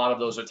deal with a lot of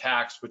those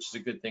attacks, which is a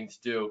good thing to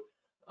do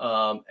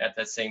at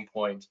that same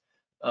point.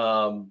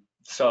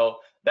 So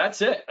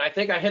That's it. I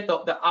think I hit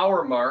the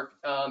hour mark.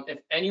 If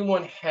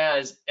anyone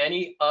has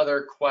any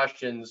other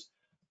questions,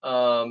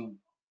 I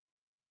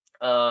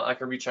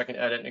can recheck and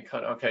edit and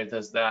cut. Okay,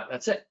 does that.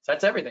 That's it.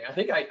 That's everything. I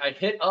think I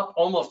hit up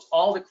almost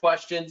all the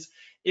questions.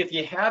 If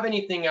you have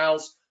anything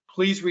else,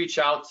 please reach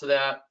out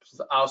to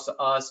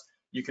us.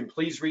 You can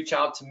please reach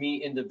out to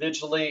me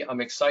individually.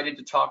 I'm excited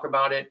to talk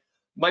about it.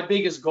 My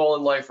biggest goal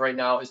in life right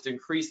now is to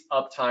increase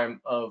uptime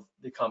of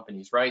the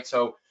companies, right?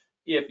 So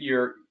if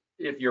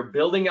you're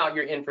building out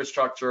your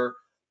infrastructure,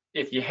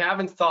 if you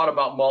haven't thought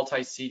about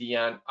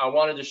multi-CDN, I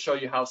wanted to show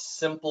you how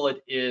simple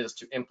it is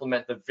to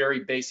implement the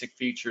very basic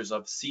features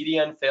of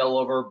CDN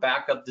failover,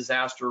 backup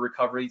disaster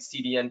recovery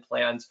CDN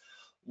plans,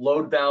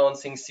 load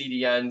balancing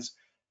CDNs,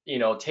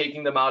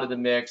 taking them out of the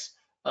mix,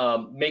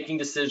 making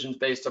decisions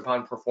based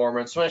upon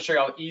performance. So I want to show you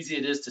how easy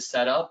it is to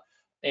set up.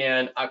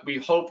 And we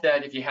hope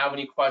that if you have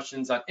any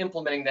questions on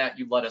implementing that,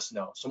 you let us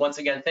know. So once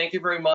again, thank you very much.